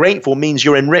or grateful means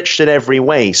you're enriched in every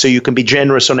way, so you can be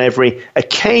generous on every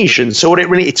occasion. So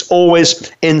it's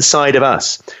always inside of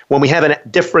us. When we have a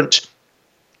different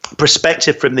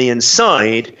perspective from the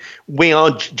inside, we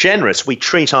are generous. We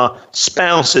treat our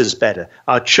spouses better,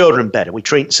 our children better. We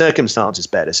treat circumstances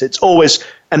better. So it's always,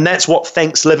 and that's what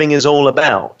thanks living is all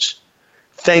about.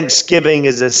 Thanksgiving,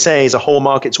 as I say, is a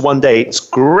hallmark. It's one day. It's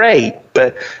great,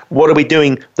 but what are we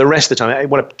doing the rest of the time? I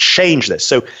want to change this.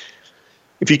 So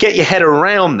if you get your head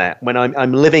around that, when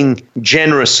I'm living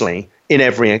generously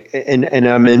and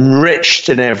I'm enriched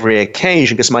in every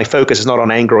occasion because my focus is not on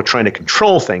anger or trying to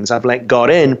control things. I've let God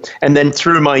in, and then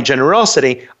through my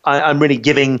generosity, I'm really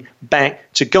giving back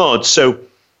to God. So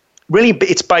really,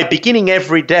 it's by beginning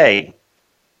every day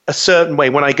a certain way.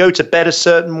 When I go to bed a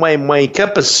certain way and wake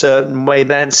up a certain way,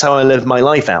 that's how I live my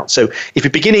life out. So if you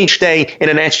begin each day in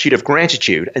an attitude of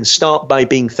gratitude and start by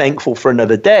being thankful for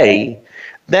another day,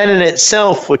 that in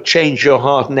itself would change your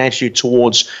heart and attitude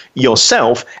towards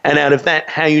yourself, and out of that,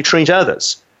 how you treat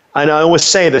others. And I always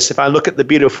say this, if I look at the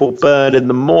beautiful bird in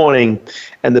the morning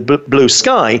and the blue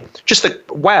sky, just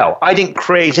wow, I didn't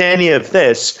create any of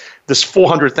this. There's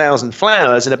 400,000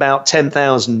 flowers and about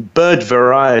 10,000 bird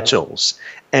varietals.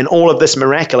 And all of this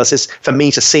miraculous is for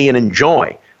me to see and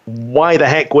enjoy. Why the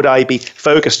heck would I be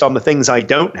focused on the things I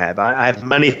don't have? I have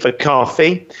money for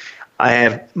coffee. I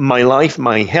have my life,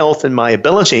 my health, and my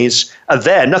abilities are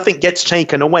there. Nothing gets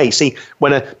taken away. See,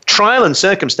 when a trial and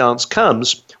circumstance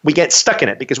comes, we get stuck in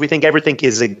it because we think everything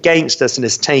is against us and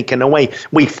is taken away.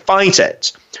 We fight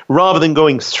it. Rather than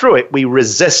going through it, we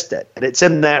resist it. And it's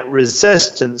in that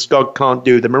resistance God can't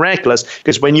do the miraculous,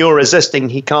 because when you're resisting,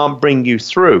 he can't bring you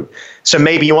through. So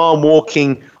maybe you are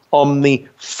walking on the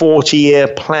 40-year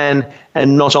plan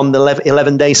and not on the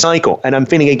 11-day cycle. And I'm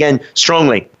feeling, again,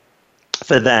 strongly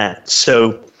for that.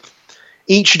 So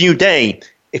each new day,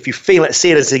 if you feel it,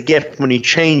 see it as a gift, when you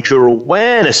change your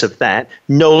awareness of that,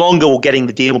 no longer will getting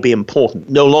the deal be important.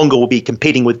 No longer will be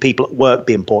competing with people at work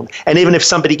be important. And even if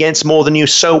somebody gets more than you,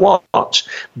 so what?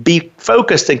 Be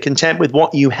focused and content with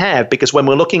what you have, because when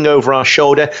we're looking over our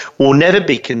shoulder, we'll never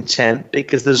be content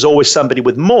because there's always somebody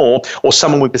with more or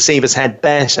someone we perceive as had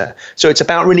better. So it's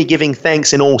about really giving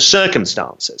thanks in all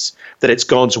circumstances that it's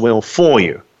God's will for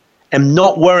you and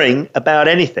not worrying about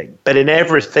anything, but in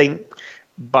everything,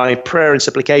 by prayer and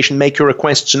supplication, make your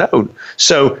requests known.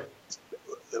 So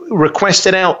request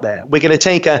it out there. We're going to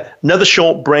take another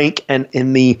short break, and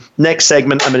in the next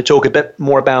segment, I'm going to talk a bit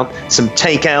more about some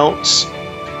takeouts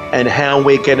and how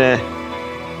we're going to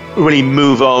really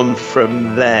move on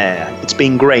from there. It's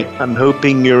been great. I'm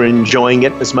hoping you're enjoying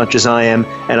it as much as I am,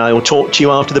 and I will talk to you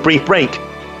after the brief break.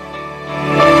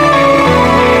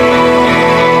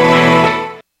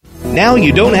 Now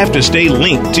you don't have to stay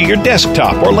linked to your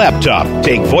desktop or laptop.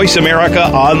 Take Voice America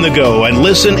on the go and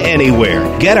listen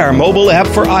anywhere. Get our mobile app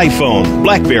for iPhone,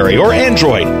 BlackBerry, or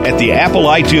Android at the Apple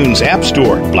iTunes App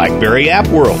Store, BlackBerry App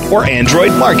World, or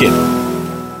Android Market.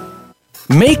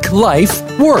 Make Life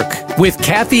Work with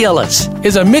Kathy Ellis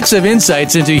is a mix of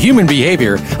insights into human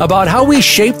behavior about how we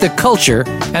shape the culture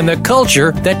and the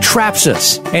culture that traps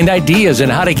us, and ideas on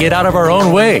how to get out of our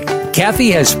own way.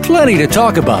 Kathy has plenty to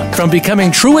talk about, from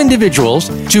becoming true individuals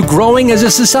to growing as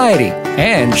a society.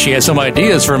 And she has some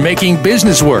ideas for making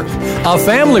business work, a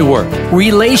family work,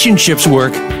 relationships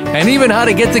work, and even how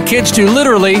to get the kids to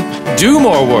literally do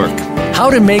more work. How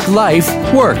to make life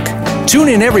work. Tune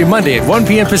in every Monday at 1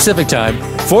 p.m. Pacific Time,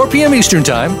 4 p.m. Eastern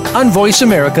Time on Voice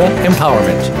America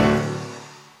Empowerment.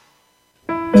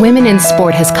 Women in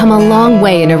sport has come a long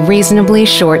way in a reasonably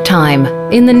short time.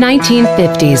 In the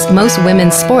 1950s, most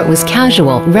women's sport was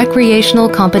casual, recreational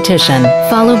competition,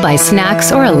 followed by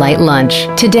snacks or a light lunch.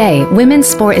 Today, women's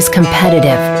sport is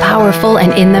competitive, powerful,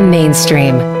 and in the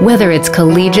mainstream, whether it's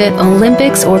collegiate,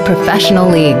 Olympics, or professional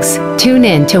leagues. Tune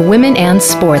in to Women and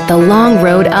Sport, The Long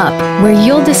Road Up, where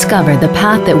you'll discover the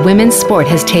path that women's sport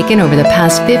has taken over the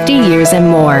past 50 years and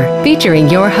more. Featuring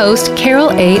your host,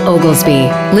 Carol A. Oglesby.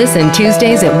 Listen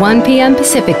Tuesdays at 1 p.m.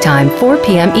 Pacific Time, 4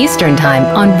 p.m. Eastern Time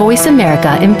on Voice America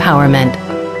Empowerment.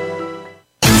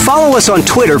 Follow us on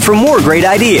Twitter for more great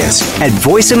ideas at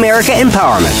Voice America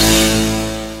Empowerment.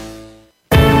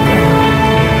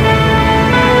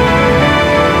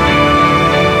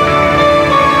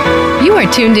 You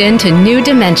are tuned in to New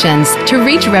Dimensions. To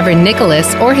reach Reverend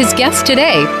Nicholas or his guest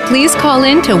today, please call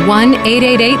in to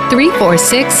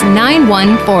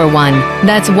 1-888-346-9141.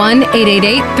 That's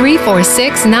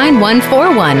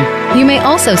 1-888-346-9141. You may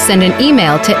also send an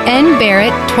email to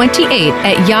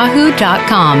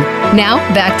nbarrett28@yahoo.com. Now,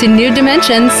 back to New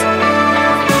Dimensions.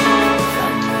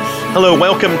 Hello,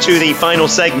 welcome to the final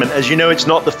segment. As you know, it's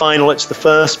not the final, it's the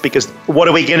first, because what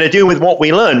are we going to do with what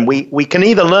we learn? We can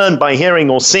either learn by hearing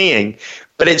or seeing,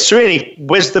 but it's really,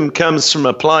 wisdom comes from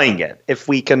applying it. If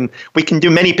we can do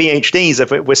many PhDs.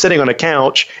 If we're sitting on a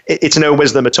couch, it's no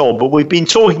wisdom at all. But we've been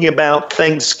talking about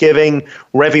Thanksgiving,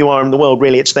 wherever you are in the world,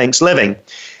 really, it's Thanksgiving.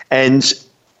 And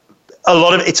a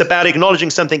lot of it's about acknowledging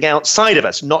something outside of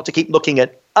us, not to keep looking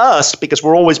at us, because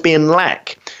we're always being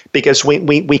lack. Because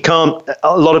we can't,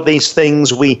 a lot of these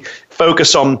things, we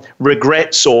focus on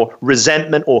regrets or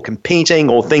resentment or competing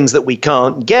or things that we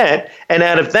can't get. And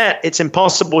out of that, it's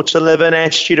impossible to live an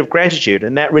attitude of gratitude.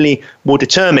 And that really will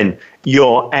determine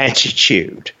your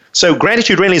attitude. So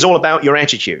gratitude really is all about your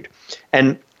attitude.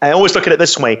 And I always look at it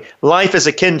this way. Life is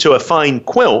akin to a fine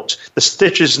quilt. The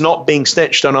stitches not being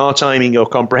stitched on our timing or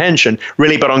comprehension,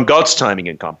 really, but on God's timing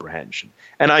and comprehension.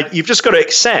 And you've just got to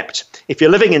accept, if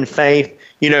you're living in faith,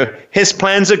 his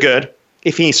plans are good.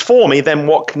 If he's for me, then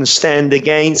what can stand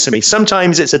against me?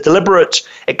 Sometimes it's a deliberate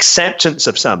acceptance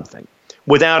of something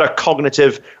without a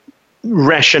cognitive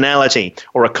rationality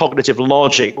or a cognitive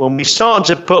logic. When we start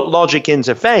to put logic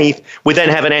into faith, we then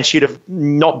have an attitude of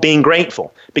not being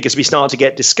grateful, because we start to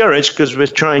get discouraged because we're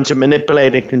trying to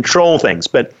manipulate and control things.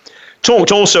 But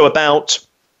talked also about,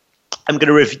 I'm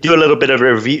going to do a little bit of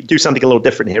a review, do something a little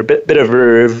different here, a bit of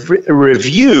a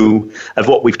review of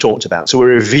what we've talked about. So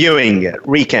we're reviewing it,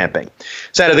 recapping.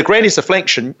 So out of the greatest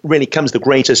affliction really comes the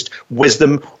greatest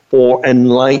wisdom or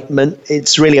enlightenment.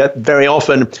 It's really very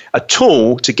often a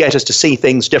tool to get us to see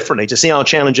things differently, to see our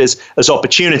challenges as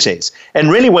opportunities. And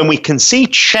really, when we can see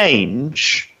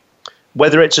change,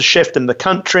 whether it's a shift in the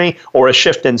country or a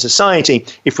shift in society,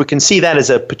 if we can see that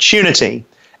as an opportunity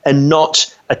and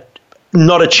not a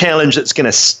challenge that's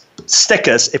going to stick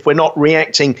us, if we're not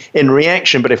reacting in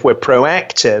reaction, but if we're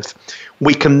proactive,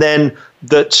 we can then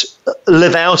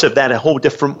live out of that a whole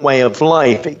different way of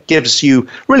life. It gives you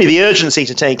really the urgency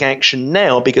to take action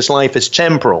now because life is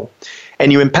temporal,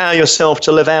 and you empower yourself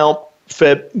to live out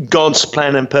for God's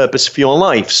plan and purpose for your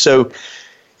life. So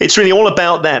it's really all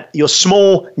about that. Your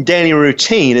small daily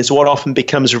routine is what often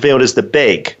becomes revealed as the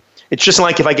big. It's just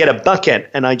like if I get a bucket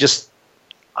and I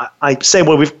say,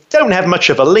 well, we don't have much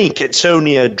of a leak. It's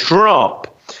only a drop.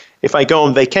 If I go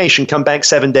on vacation, come back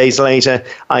 7 days later,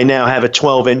 I now have a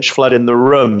 12-inch flood in the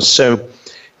room. So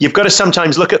you've got to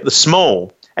sometimes look at the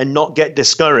small and not get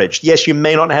discouraged. Yes, you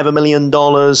may not have $1 million.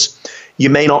 You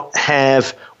may not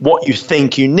have what you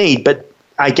think you need, but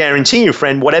I guarantee you,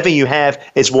 friend, whatever you have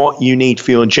is what you need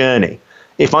for your journey.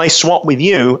 If I swap with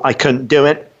you, I couldn't do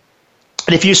it.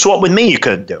 And if you swap with me, you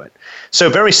couldn't do it. So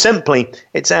very simply,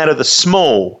 it's out of the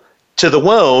small. To the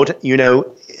world,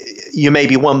 you may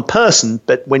be one person,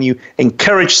 but when you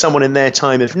encourage someone in their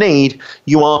time of need,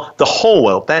 you are the whole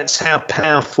world. That's how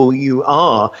powerful you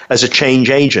are as a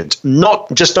change agent,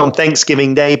 not just on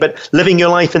Thanksgiving Day, but living your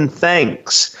life in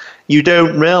thanks. We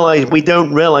don't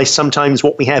realize sometimes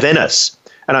what we have in us.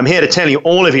 And I'm here to tell you,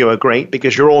 all of you are great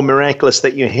because you're all miraculous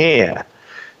that you're here.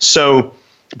 So,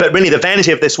 but really the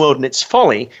vanity of this world and its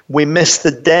folly, we miss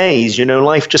the days.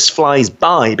 Life just flies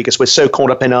by because we're so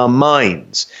caught up in our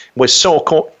minds. We're so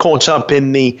caught up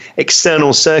in the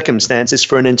external circumstances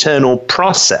for an internal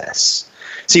process.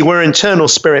 See, we're internal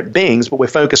spirit beings, but we're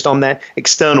focused on that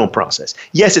external process.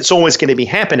 Yes, it's always going to be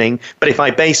happening, but if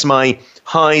I base my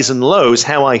highs and lows,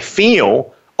 how I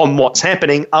feel on what's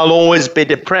happening, I'll always be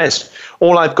depressed.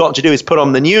 All I've got to do is put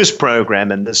on the news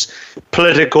program and there's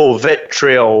political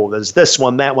vitriol, there's this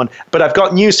one, that one. But I've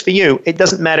got news for you. It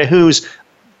doesn't matter who's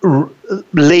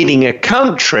leading a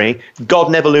country,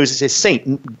 God never loses his seat.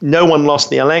 No one lost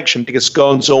the election because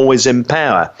God's always in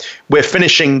power. We're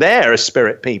finishing there as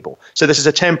spirit people. So this is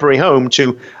a temporary home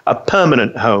to a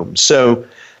permanent home. So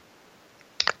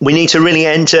we need to really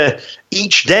enter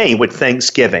each day with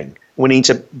thanksgiving. We need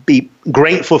to be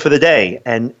grateful for the day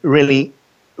and really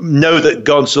know that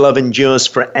God's love endures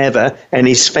forever and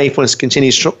his faithfulness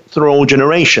continues through all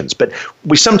generations. But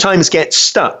we sometimes get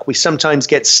stuck. We sometimes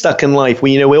get stuck in life.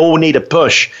 We all need a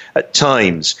push at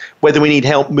times, whether we need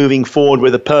help moving forward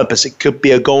with a purpose. It could be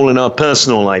a goal in our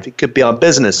personal life. It could be our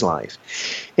business life.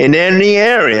 In any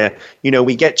area,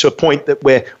 we get to a point that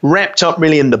we're wrapped up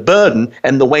really in the burden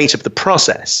and the weight of the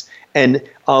process. And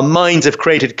our minds have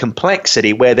created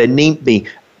complexity where there need be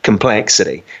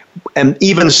complexity. And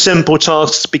even simple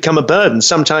tasks become a burden.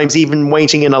 Sometimes even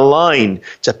waiting in a line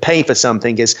to pay for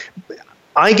something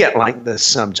I get like this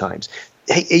sometimes.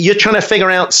 You're trying to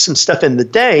figure out some stuff in the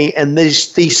day, and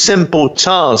there's these simple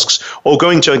tasks, or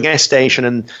going to a gas station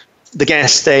and the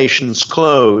gas station's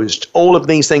closed. All of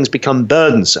these things become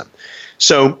burdensome.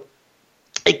 So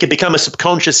it could become a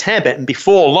subconscious habit, and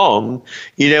before long,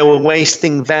 we're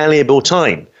wasting valuable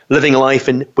time, living life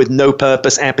with no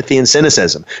purpose, apathy, and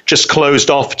cynicism, just closed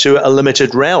off to a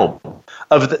limited realm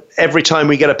of every time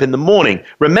we get up in the morning.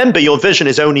 Remember, your vision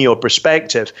is only your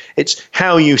perspective. It's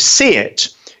how you see it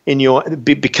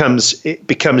it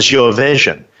becomes your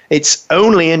vision. It's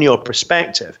only in your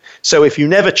perspective. So if you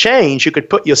never change, you could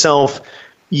put yourself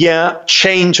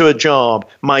chained to a job.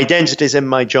 My identity is in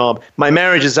my job. My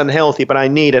marriage is unhealthy, but I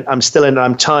need it. I'm still in it.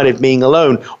 I'm tired of being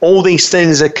alone. All these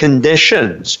things are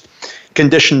conditioned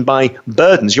by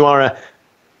burdens. You are a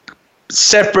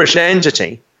separate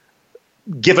entity,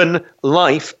 given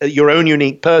life, your own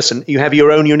unique person. You have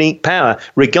your own unique power,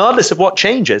 regardless of what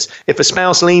changes. If a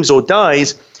spouse leaves or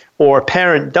dies, or a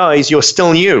parent dies, you're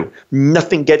still you.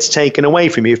 Nothing gets taken away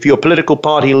from you. If your political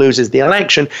party loses the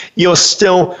election, you're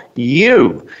still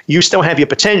you. You still have your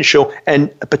potential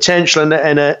and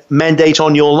a mandate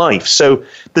on your life. So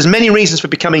there's many reasons for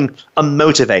becoming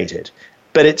unmotivated,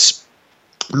 but it's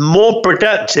more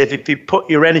productive if you put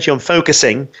your energy on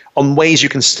focusing on ways you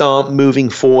can start moving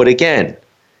forward again.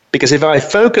 Because if I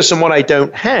focus on what I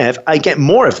don't have, I get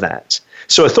more of that.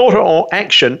 So a thought or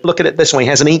action, look at it this way,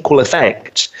 has an equal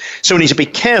effect. So we need to be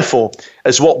careful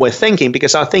as what we're thinking,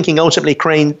 because our thinking ultimately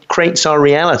creates our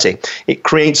reality. It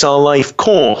creates our life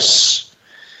course.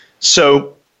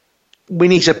 So we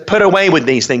need to put away with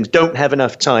these things. Don't have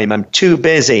enough time. I'm too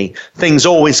busy. Things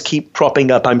always keep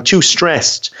propping up. I'm too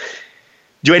stressed.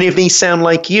 Do any of these sound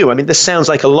like you? I mean, this sounds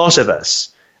like a lot of us.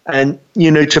 And,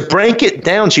 to break it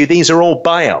down to you, these are all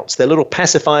buyouts. They're little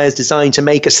pacifiers designed to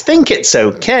make us think it's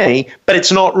okay, but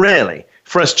it's not really.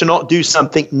 For us to not do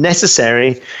something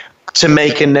necessary to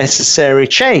make a necessary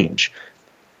change.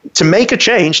 To make a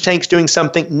change takes doing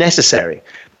something necessary.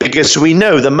 because we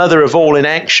know the mother of all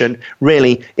inaction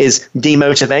really is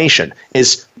demotivation,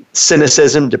 is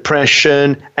cynicism,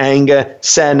 depression, anger,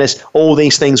 sadness. All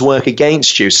these things work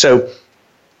against you. So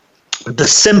the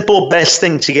simple best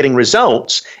thing to getting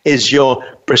results is your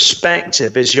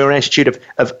perspective, is your attitude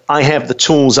of I have the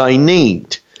tools I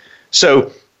need.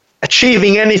 So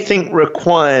achieving anything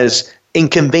requires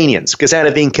inconvenience, because out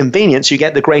of the inconvenience you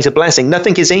get the greater blessing.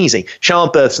 Nothing is easy.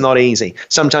 Childbirth's not easy.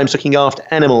 Sometimes looking after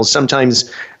animals,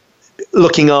 sometimes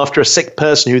looking after a sick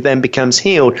person who then becomes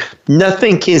healed.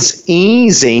 Nothing is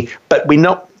easy, but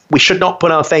we should not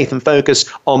put our faith and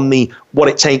focus on what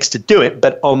it takes to do it,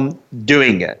 but on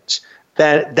doing it.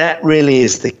 That really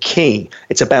is the key.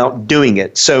 It's about doing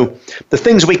it. So the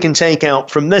things we can take out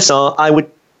from this are,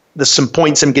 there's some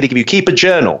points I'm going to give you. Keep a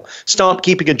journal. Start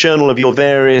keeping a journal of your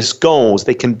various goals.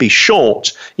 They can be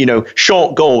short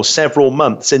goals, several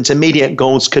months. Intermediate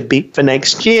goals could be for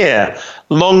next year.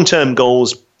 Long-term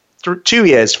goals, 2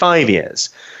 years, 5 years.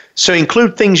 So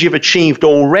include things you've achieved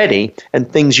already and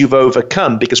things you've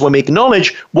overcome, because when we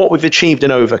acknowledge what we've achieved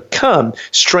and overcome,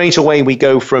 straight away we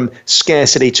go from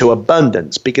scarcity to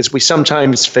abundance, because we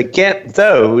sometimes forget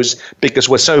those because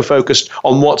we're so focused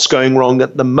on what's going wrong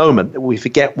at the moment that we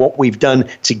forget what we've done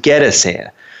to get us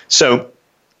here. So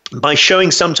by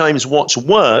showing sometimes what's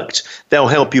worked, they'll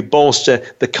help you bolster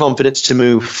the confidence to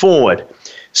move forward.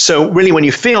 So really, when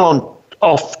you feel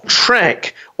off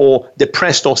track or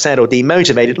depressed or sad or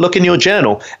demotivated, look in your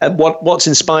journal at what's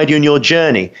inspired you in your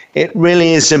journey. It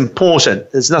really is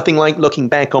important. There's nothing like looking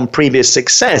back on previous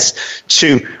success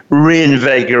to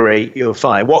reinvigorate your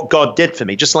fire. What God did for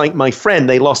me, just like my friend,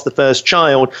 they lost the first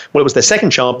child. Well, it was their second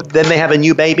child, but then they have a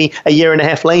new baby a year and a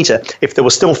half later. If they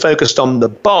were still focused on the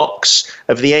box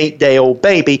of the 8-day-old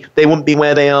baby, they wouldn't be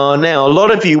where they are now. A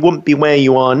lot of you wouldn't be where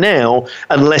you are now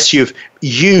unless you've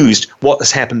used what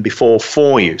has happened before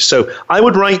for you. So I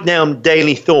would write down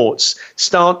daily thoughts.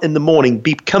 Start in the morning,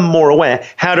 become more aware.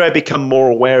 How do I become more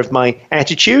aware of my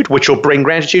attitude, which will bring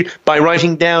gratitude? By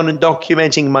writing down and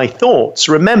documenting my thoughts.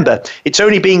 Remember, it's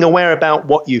only being aware about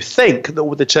what you think that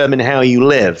will determine how you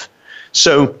live.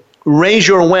 So raise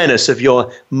your awareness of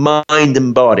your mind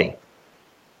and body.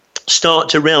 Start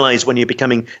to realize when you're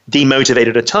becoming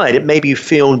demotivated or tired. Maybe you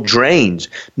feel drained.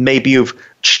 Maybe you've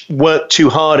worked too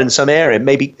hard in some area.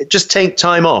 Maybe just take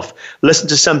time off. Listen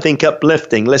to something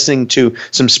uplifting. Listening to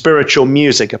some spiritual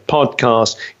music, a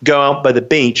podcast. Go out by the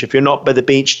beach. If you're not by the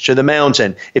beach, to the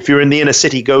mountain. If you're in the inner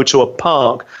city, go to a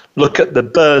park. Look at the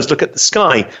birds, look at the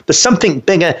sky. There's something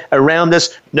bigger around us,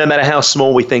 no matter how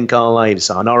small we think our lives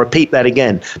are. And I'll repeat that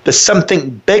again. There's something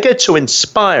bigger to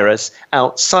inspire us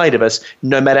outside of us,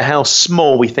 no matter how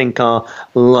small we think our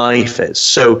life is.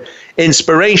 So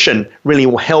inspiration really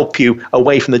will help you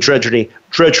away from the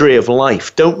drudgery of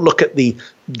life. Don't look at the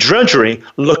drudgery,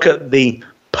 look at the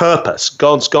purpose.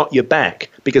 God's got your back,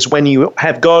 because when you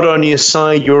have God on your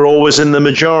side, you're always in the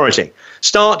majority.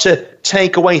 Start to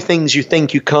take away things you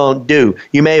think you can't do.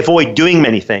 You may avoid doing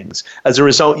many things. As a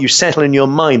result, you settle in your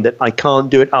mind that I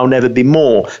can't do it, I'll never be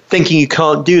more. Thinking you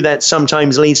can't do that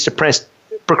sometimes leads to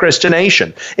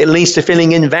procrastination. It leads to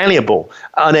feeling invaluable,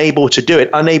 unable to do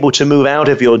it, unable to move out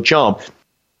of your job,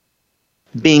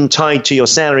 being tied to your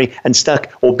salary and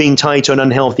stuck, or being tied to an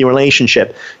unhealthy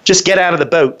relationship. Just get out of the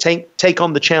boat. Take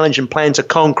on the challenge and plan to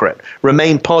conquer it.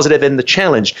 Remain positive in the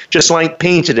challenge, just like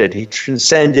Peter did. He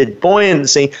transcended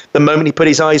buoyancy the moment he put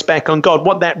his eyes back on God.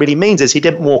 What that really means is he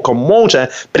didn't walk on water,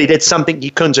 but he did something he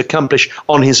couldn't accomplish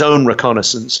on his own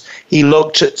reconnaissance. He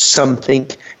looked at something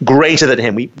greater than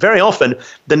him. Very often,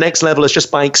 the next level is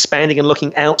just by expanding and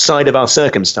looking outside of our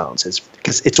circumstances,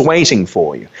 because it's waiting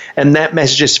for you. And that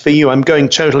message is for you. I'm going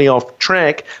totally off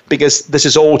track because this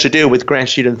is all to do with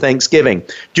gratitude and thanksgiving.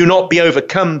 Do not be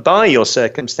overcome by your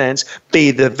circumstance.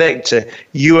 Be the victor.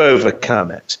 You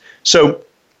overcome it. So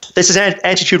this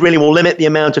attitude really will limit the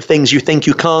amount of things you think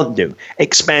you can't do.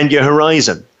 Expand your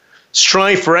horizon.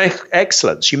 Strive for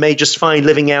excellence. You may just find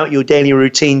living out your daily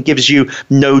routine gives you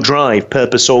no drive,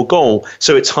 purpose, or goal,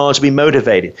 so it's hard to be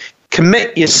motivated.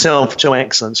 Commit yourself to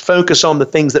excellence. Focus on the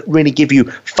things that really give you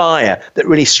fire, that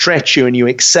really stretch you and you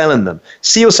excel in them.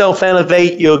 See yourself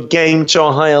elevate your game to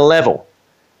a higher level.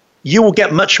 You will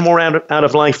get much more out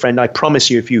of life, friend, I promise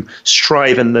you, if you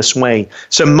strive in this way.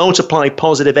 So multiply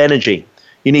positive energy.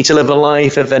 You need to live a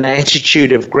life of an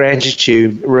attitude of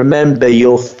gratitude. Remember,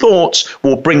 your thoughts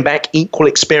will bring back equal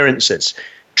experiences.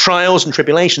 Trials and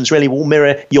tribulations really will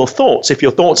mirror your thoughts. If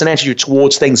your thoughts and attitude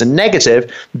towards things are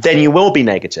negative, then you will be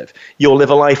negative. You'll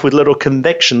live a life with little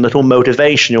conviction, little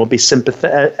motivation. You'll be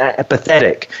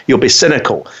apathetic. You'll be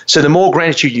cynical. So the more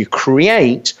gratitude you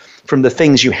create from the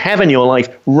things you have in your life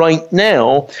right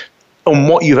now, on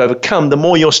what you've overcome, the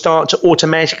more you'll start to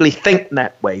automatically think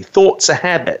that way. Thoughts are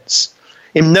habits.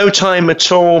 In no time at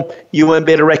all, you won't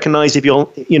be able to recognize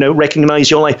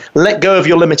your life. Let go of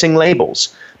your limiting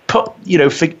labels.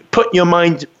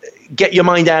 Get your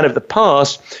mind out of the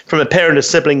past from a parent or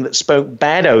sibling that spoke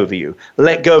bad over you.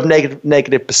 Let go of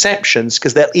negative perceptions,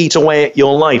 because they'll eat away at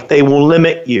your life. They will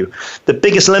limit you. The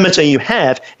biggest limiter you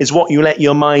have is what you let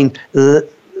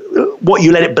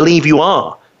it believe you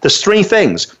are. There's three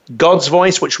things: God's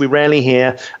voice, which we rarely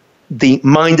hear, the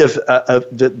mind of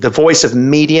the voice of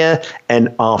media,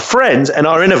 and our friends, and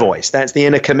our inner voice. That's the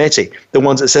inner committee, the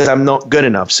ones that says, I'm not good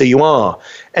enough. So you are.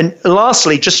 And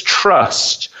lastly, just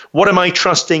trust. What am I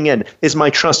trusting in? Is my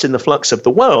trust in the flux of the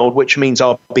world, which means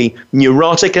I'll be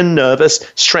neurotic and nervous,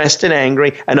 stressed and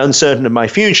angry, and uncertain of my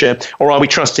future, or are we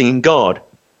trusting in God?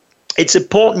 It's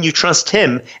important you trust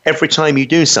him every time you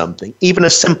do something. Even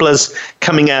as simple as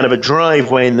coming out of a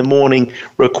driveway in the morning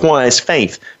requires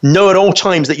faith. Know at all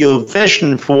times that your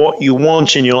vision for what you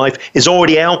want in your life is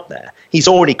already out there. He's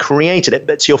already created it,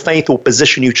 but it's your faith will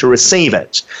position you to receive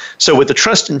it. So with the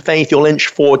trust and faith, you'll inch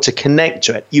forward to connect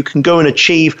to it. You can go and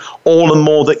achieve all and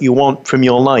more that you want from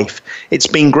your life. It's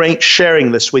been great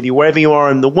sharing this with you wherever you are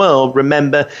in the world.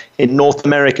 Remember, in North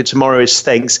America, tomorrow is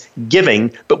Thanksgiving,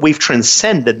 but we've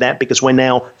transcended that because we're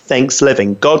now thanks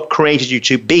living. God created you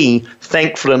to be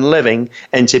thankful and living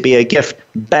and to be a gift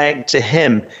back to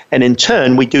him. And in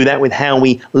turn, we do that with how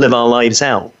we live our lives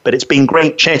out. But it's been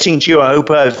great chatting to you. I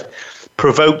hope I've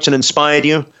provoked and inspired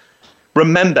you.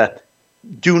 Remember,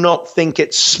 do not think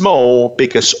it's small,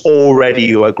 because already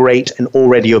you are great and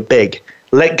already you're big.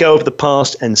 Let go of the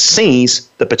past and seize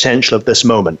the potential of this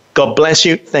moment. God bless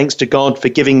you. Thanks to God for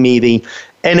giving me the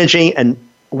energy and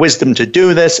wisdom to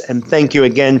do this. And thank you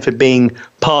again for being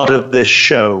part of this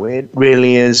show. It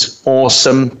really is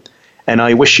awesome. And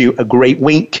I wish you a great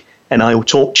week. And I will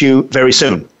talk to you very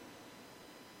soon.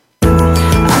 I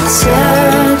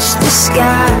touch the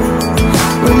sky.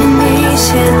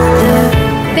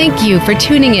 Thank you for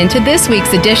tuning in to this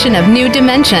week's edition of New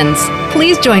Dimensions.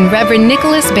 Please join Reverend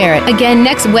Nicholas Barrett again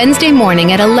next Wednesday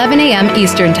morning at 11 a.m.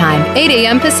 Eastern Time, 8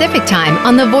 a.m. Pacific Time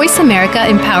on the Voice America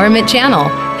Empowerment Channel.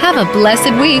 Have a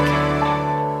blessed week.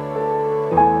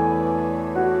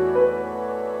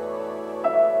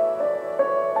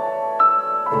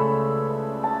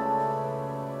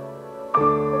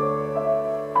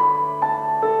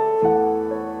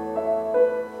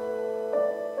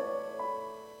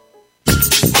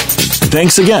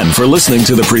 Thanks again for listening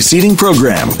to the preceding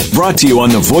program, brought to you on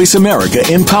the Voice America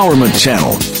Empowerment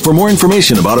Channel. For more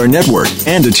information about our network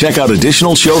and to check out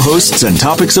additional show hosts and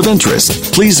topics of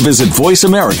interest, please visit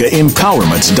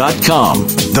voiceamericaempowerment.com.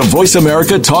 The Voice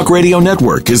America Talk Radio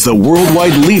Network is the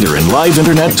worldwide leader in live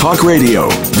Internet talk radio.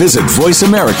 Visit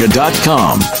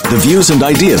voiceamerica.com. The views and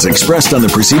ideas expressed on the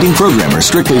preceding program are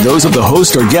strictly those of the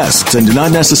host or guests and do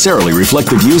not necessarily reflect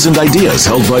the views and ideas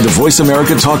held by the Voice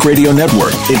America Talk Radio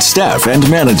Network, its staff, and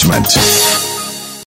management.